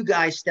 But you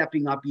guys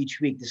stepping up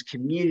each week, this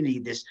community,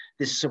 this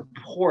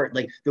support,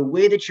 like the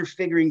way that you're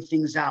figuring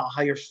things out,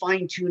 how you're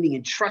fine tuning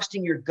and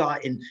trusting your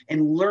gut and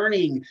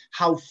learning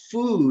how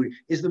food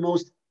is the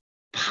most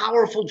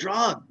powerful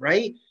drug,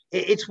 right?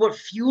 It's what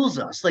fuels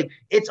us. Like,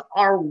 it's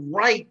our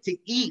right to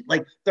eat.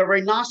 Like, the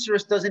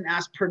rhinoceros doesn't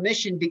ask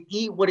permission to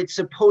eat what it's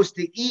supposed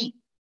to eat.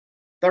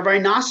 The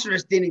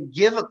rhinoceros didn't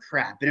give a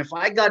crap. And if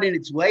I got in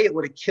its way, it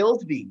would have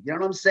killed me. You know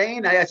what I'm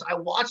saying? I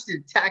watched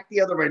it attack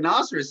the other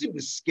rhinoceros. It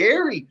was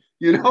scary,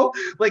 you know?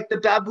 Like, the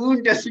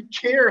baboon doesn't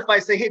care if I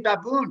say, hey,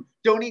 baboon,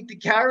 don't eat the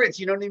carrots.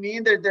 You know what I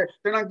mean? They're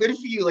not good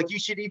for you. Like, you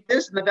should eat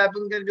this. And the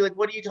baboon's going to be like,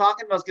 what are you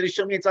talking about? It's going to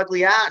show me its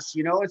ugly ass.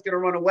 You know, it's going to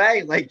run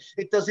away. Like,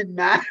 it doesn't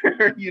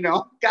matter, you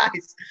know?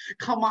 Guys,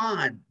 come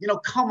on. You know,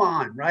 come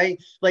on,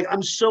 right? Like,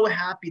 I'm so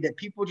happy that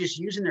people are just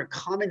using their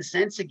common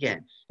sense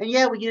again. And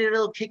yeah, we need a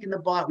little kick in the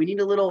butt. We need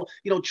a little,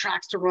 you know,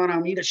 tracks to run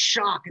on. We need a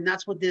shock. And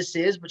that's what this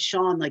is. But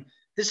Sean, like,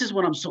 this is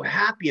what I'm so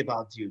happy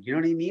about, dude. You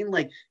know what I mean?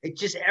 Like, it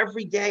just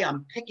every day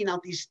I'm picking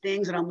out these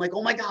things and I'm like,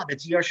 oh my God,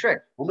 that's ER Shred.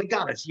 Oh my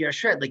God, that's ER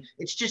Shred. Like,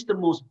 it's just the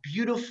most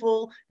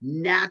beautiful,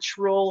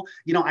 natural,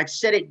 you know, I've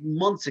said it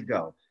months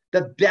ago.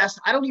 The best,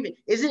 I don't even,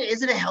 is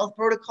it a health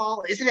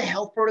protocol? Is it a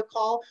health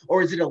protocol,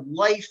 or is it a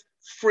life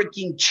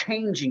freaking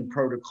changing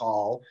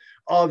protocol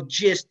of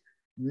just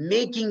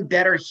making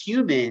better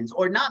humans,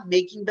 or not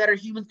making better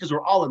humans because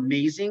we're all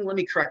amazing. Let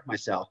me correct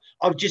myself,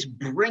 of just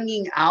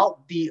bringing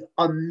out the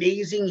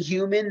amazing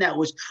human that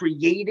was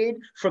created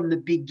from the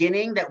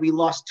beginning that we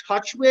lost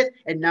touch with.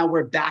 And now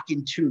we're back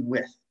in tune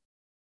with.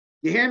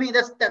 You hear me?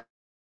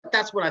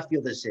 That's what I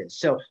feel this is.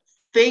 So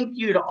thank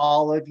you to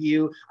all of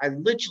you. I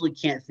literally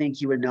can't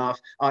thank you enough.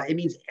 It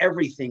means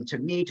everything to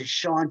me, to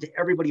Sean, to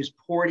everybody who's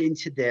poured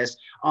into this.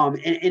 And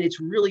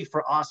it's really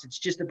for us, it's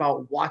just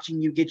about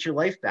watching you get your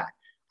life back.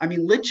 I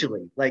mean,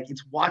 literally, like,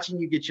 it's watching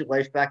you get your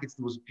life back. It's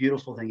the most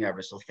beautiful thing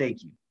ever. So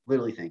thank you.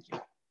 Literally, thank you.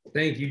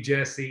 Thank you,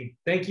 Jesse.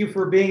 Thank you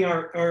for being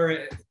our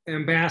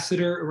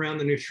ambassador around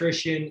the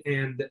nutrition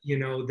and, you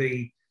know,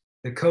 the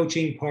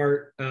coaching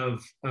part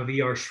of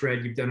ER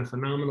Shred. You've done a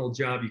phenomenal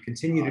job. You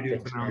continue to do a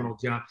phenomenal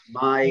job.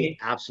 My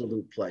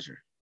absolute pleasure.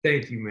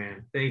 Thank you,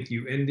 man. Thank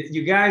you. And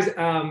you guys,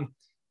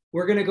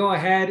 we're going to go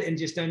ahead and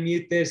just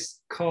unmute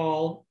this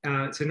call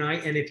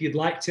tonight. And if you'd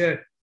like to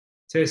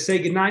say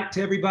goodnight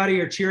to everybody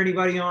or cheer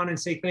anybody on and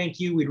say thank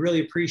you, we'd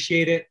really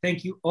appreciate it.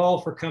 Thank you all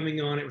for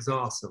coming on. It was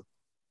awesome.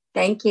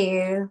 Thank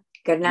you.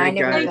 Good night,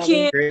 everybody. Thank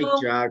you. Great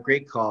job.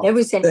 Great call. It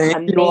was an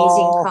amazing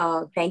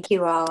call. Thank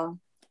you all.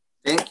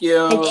 Thank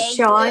you. And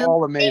Sean,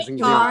 All amazing.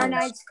 tomorrow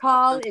night's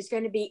call is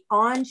going to be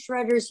on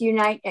Shredders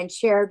Unite and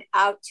shared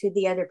out to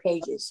the other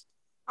pages.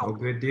 Oh,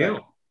 good deal.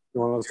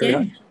 You want to say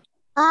that?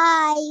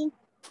 Bye.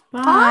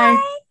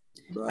 Bye.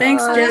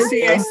 Thanks, Bye.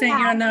 Jesse. I sent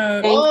you a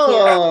note.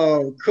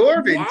 Oh,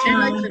 Corbin, Yeah. 2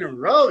 nights in a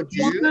row,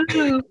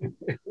 dude.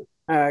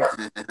 I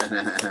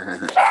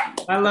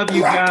love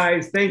you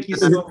guys. Thank you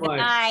so Good much.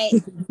 night.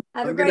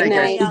 Have a Good great night,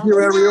 night. guys. Thank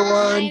you,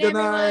 everyone. Night, Good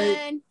night.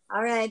 everyone.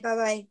 All right.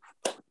 Bye-bye.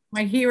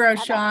 My hero,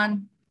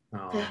 Sean.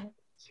 Oh.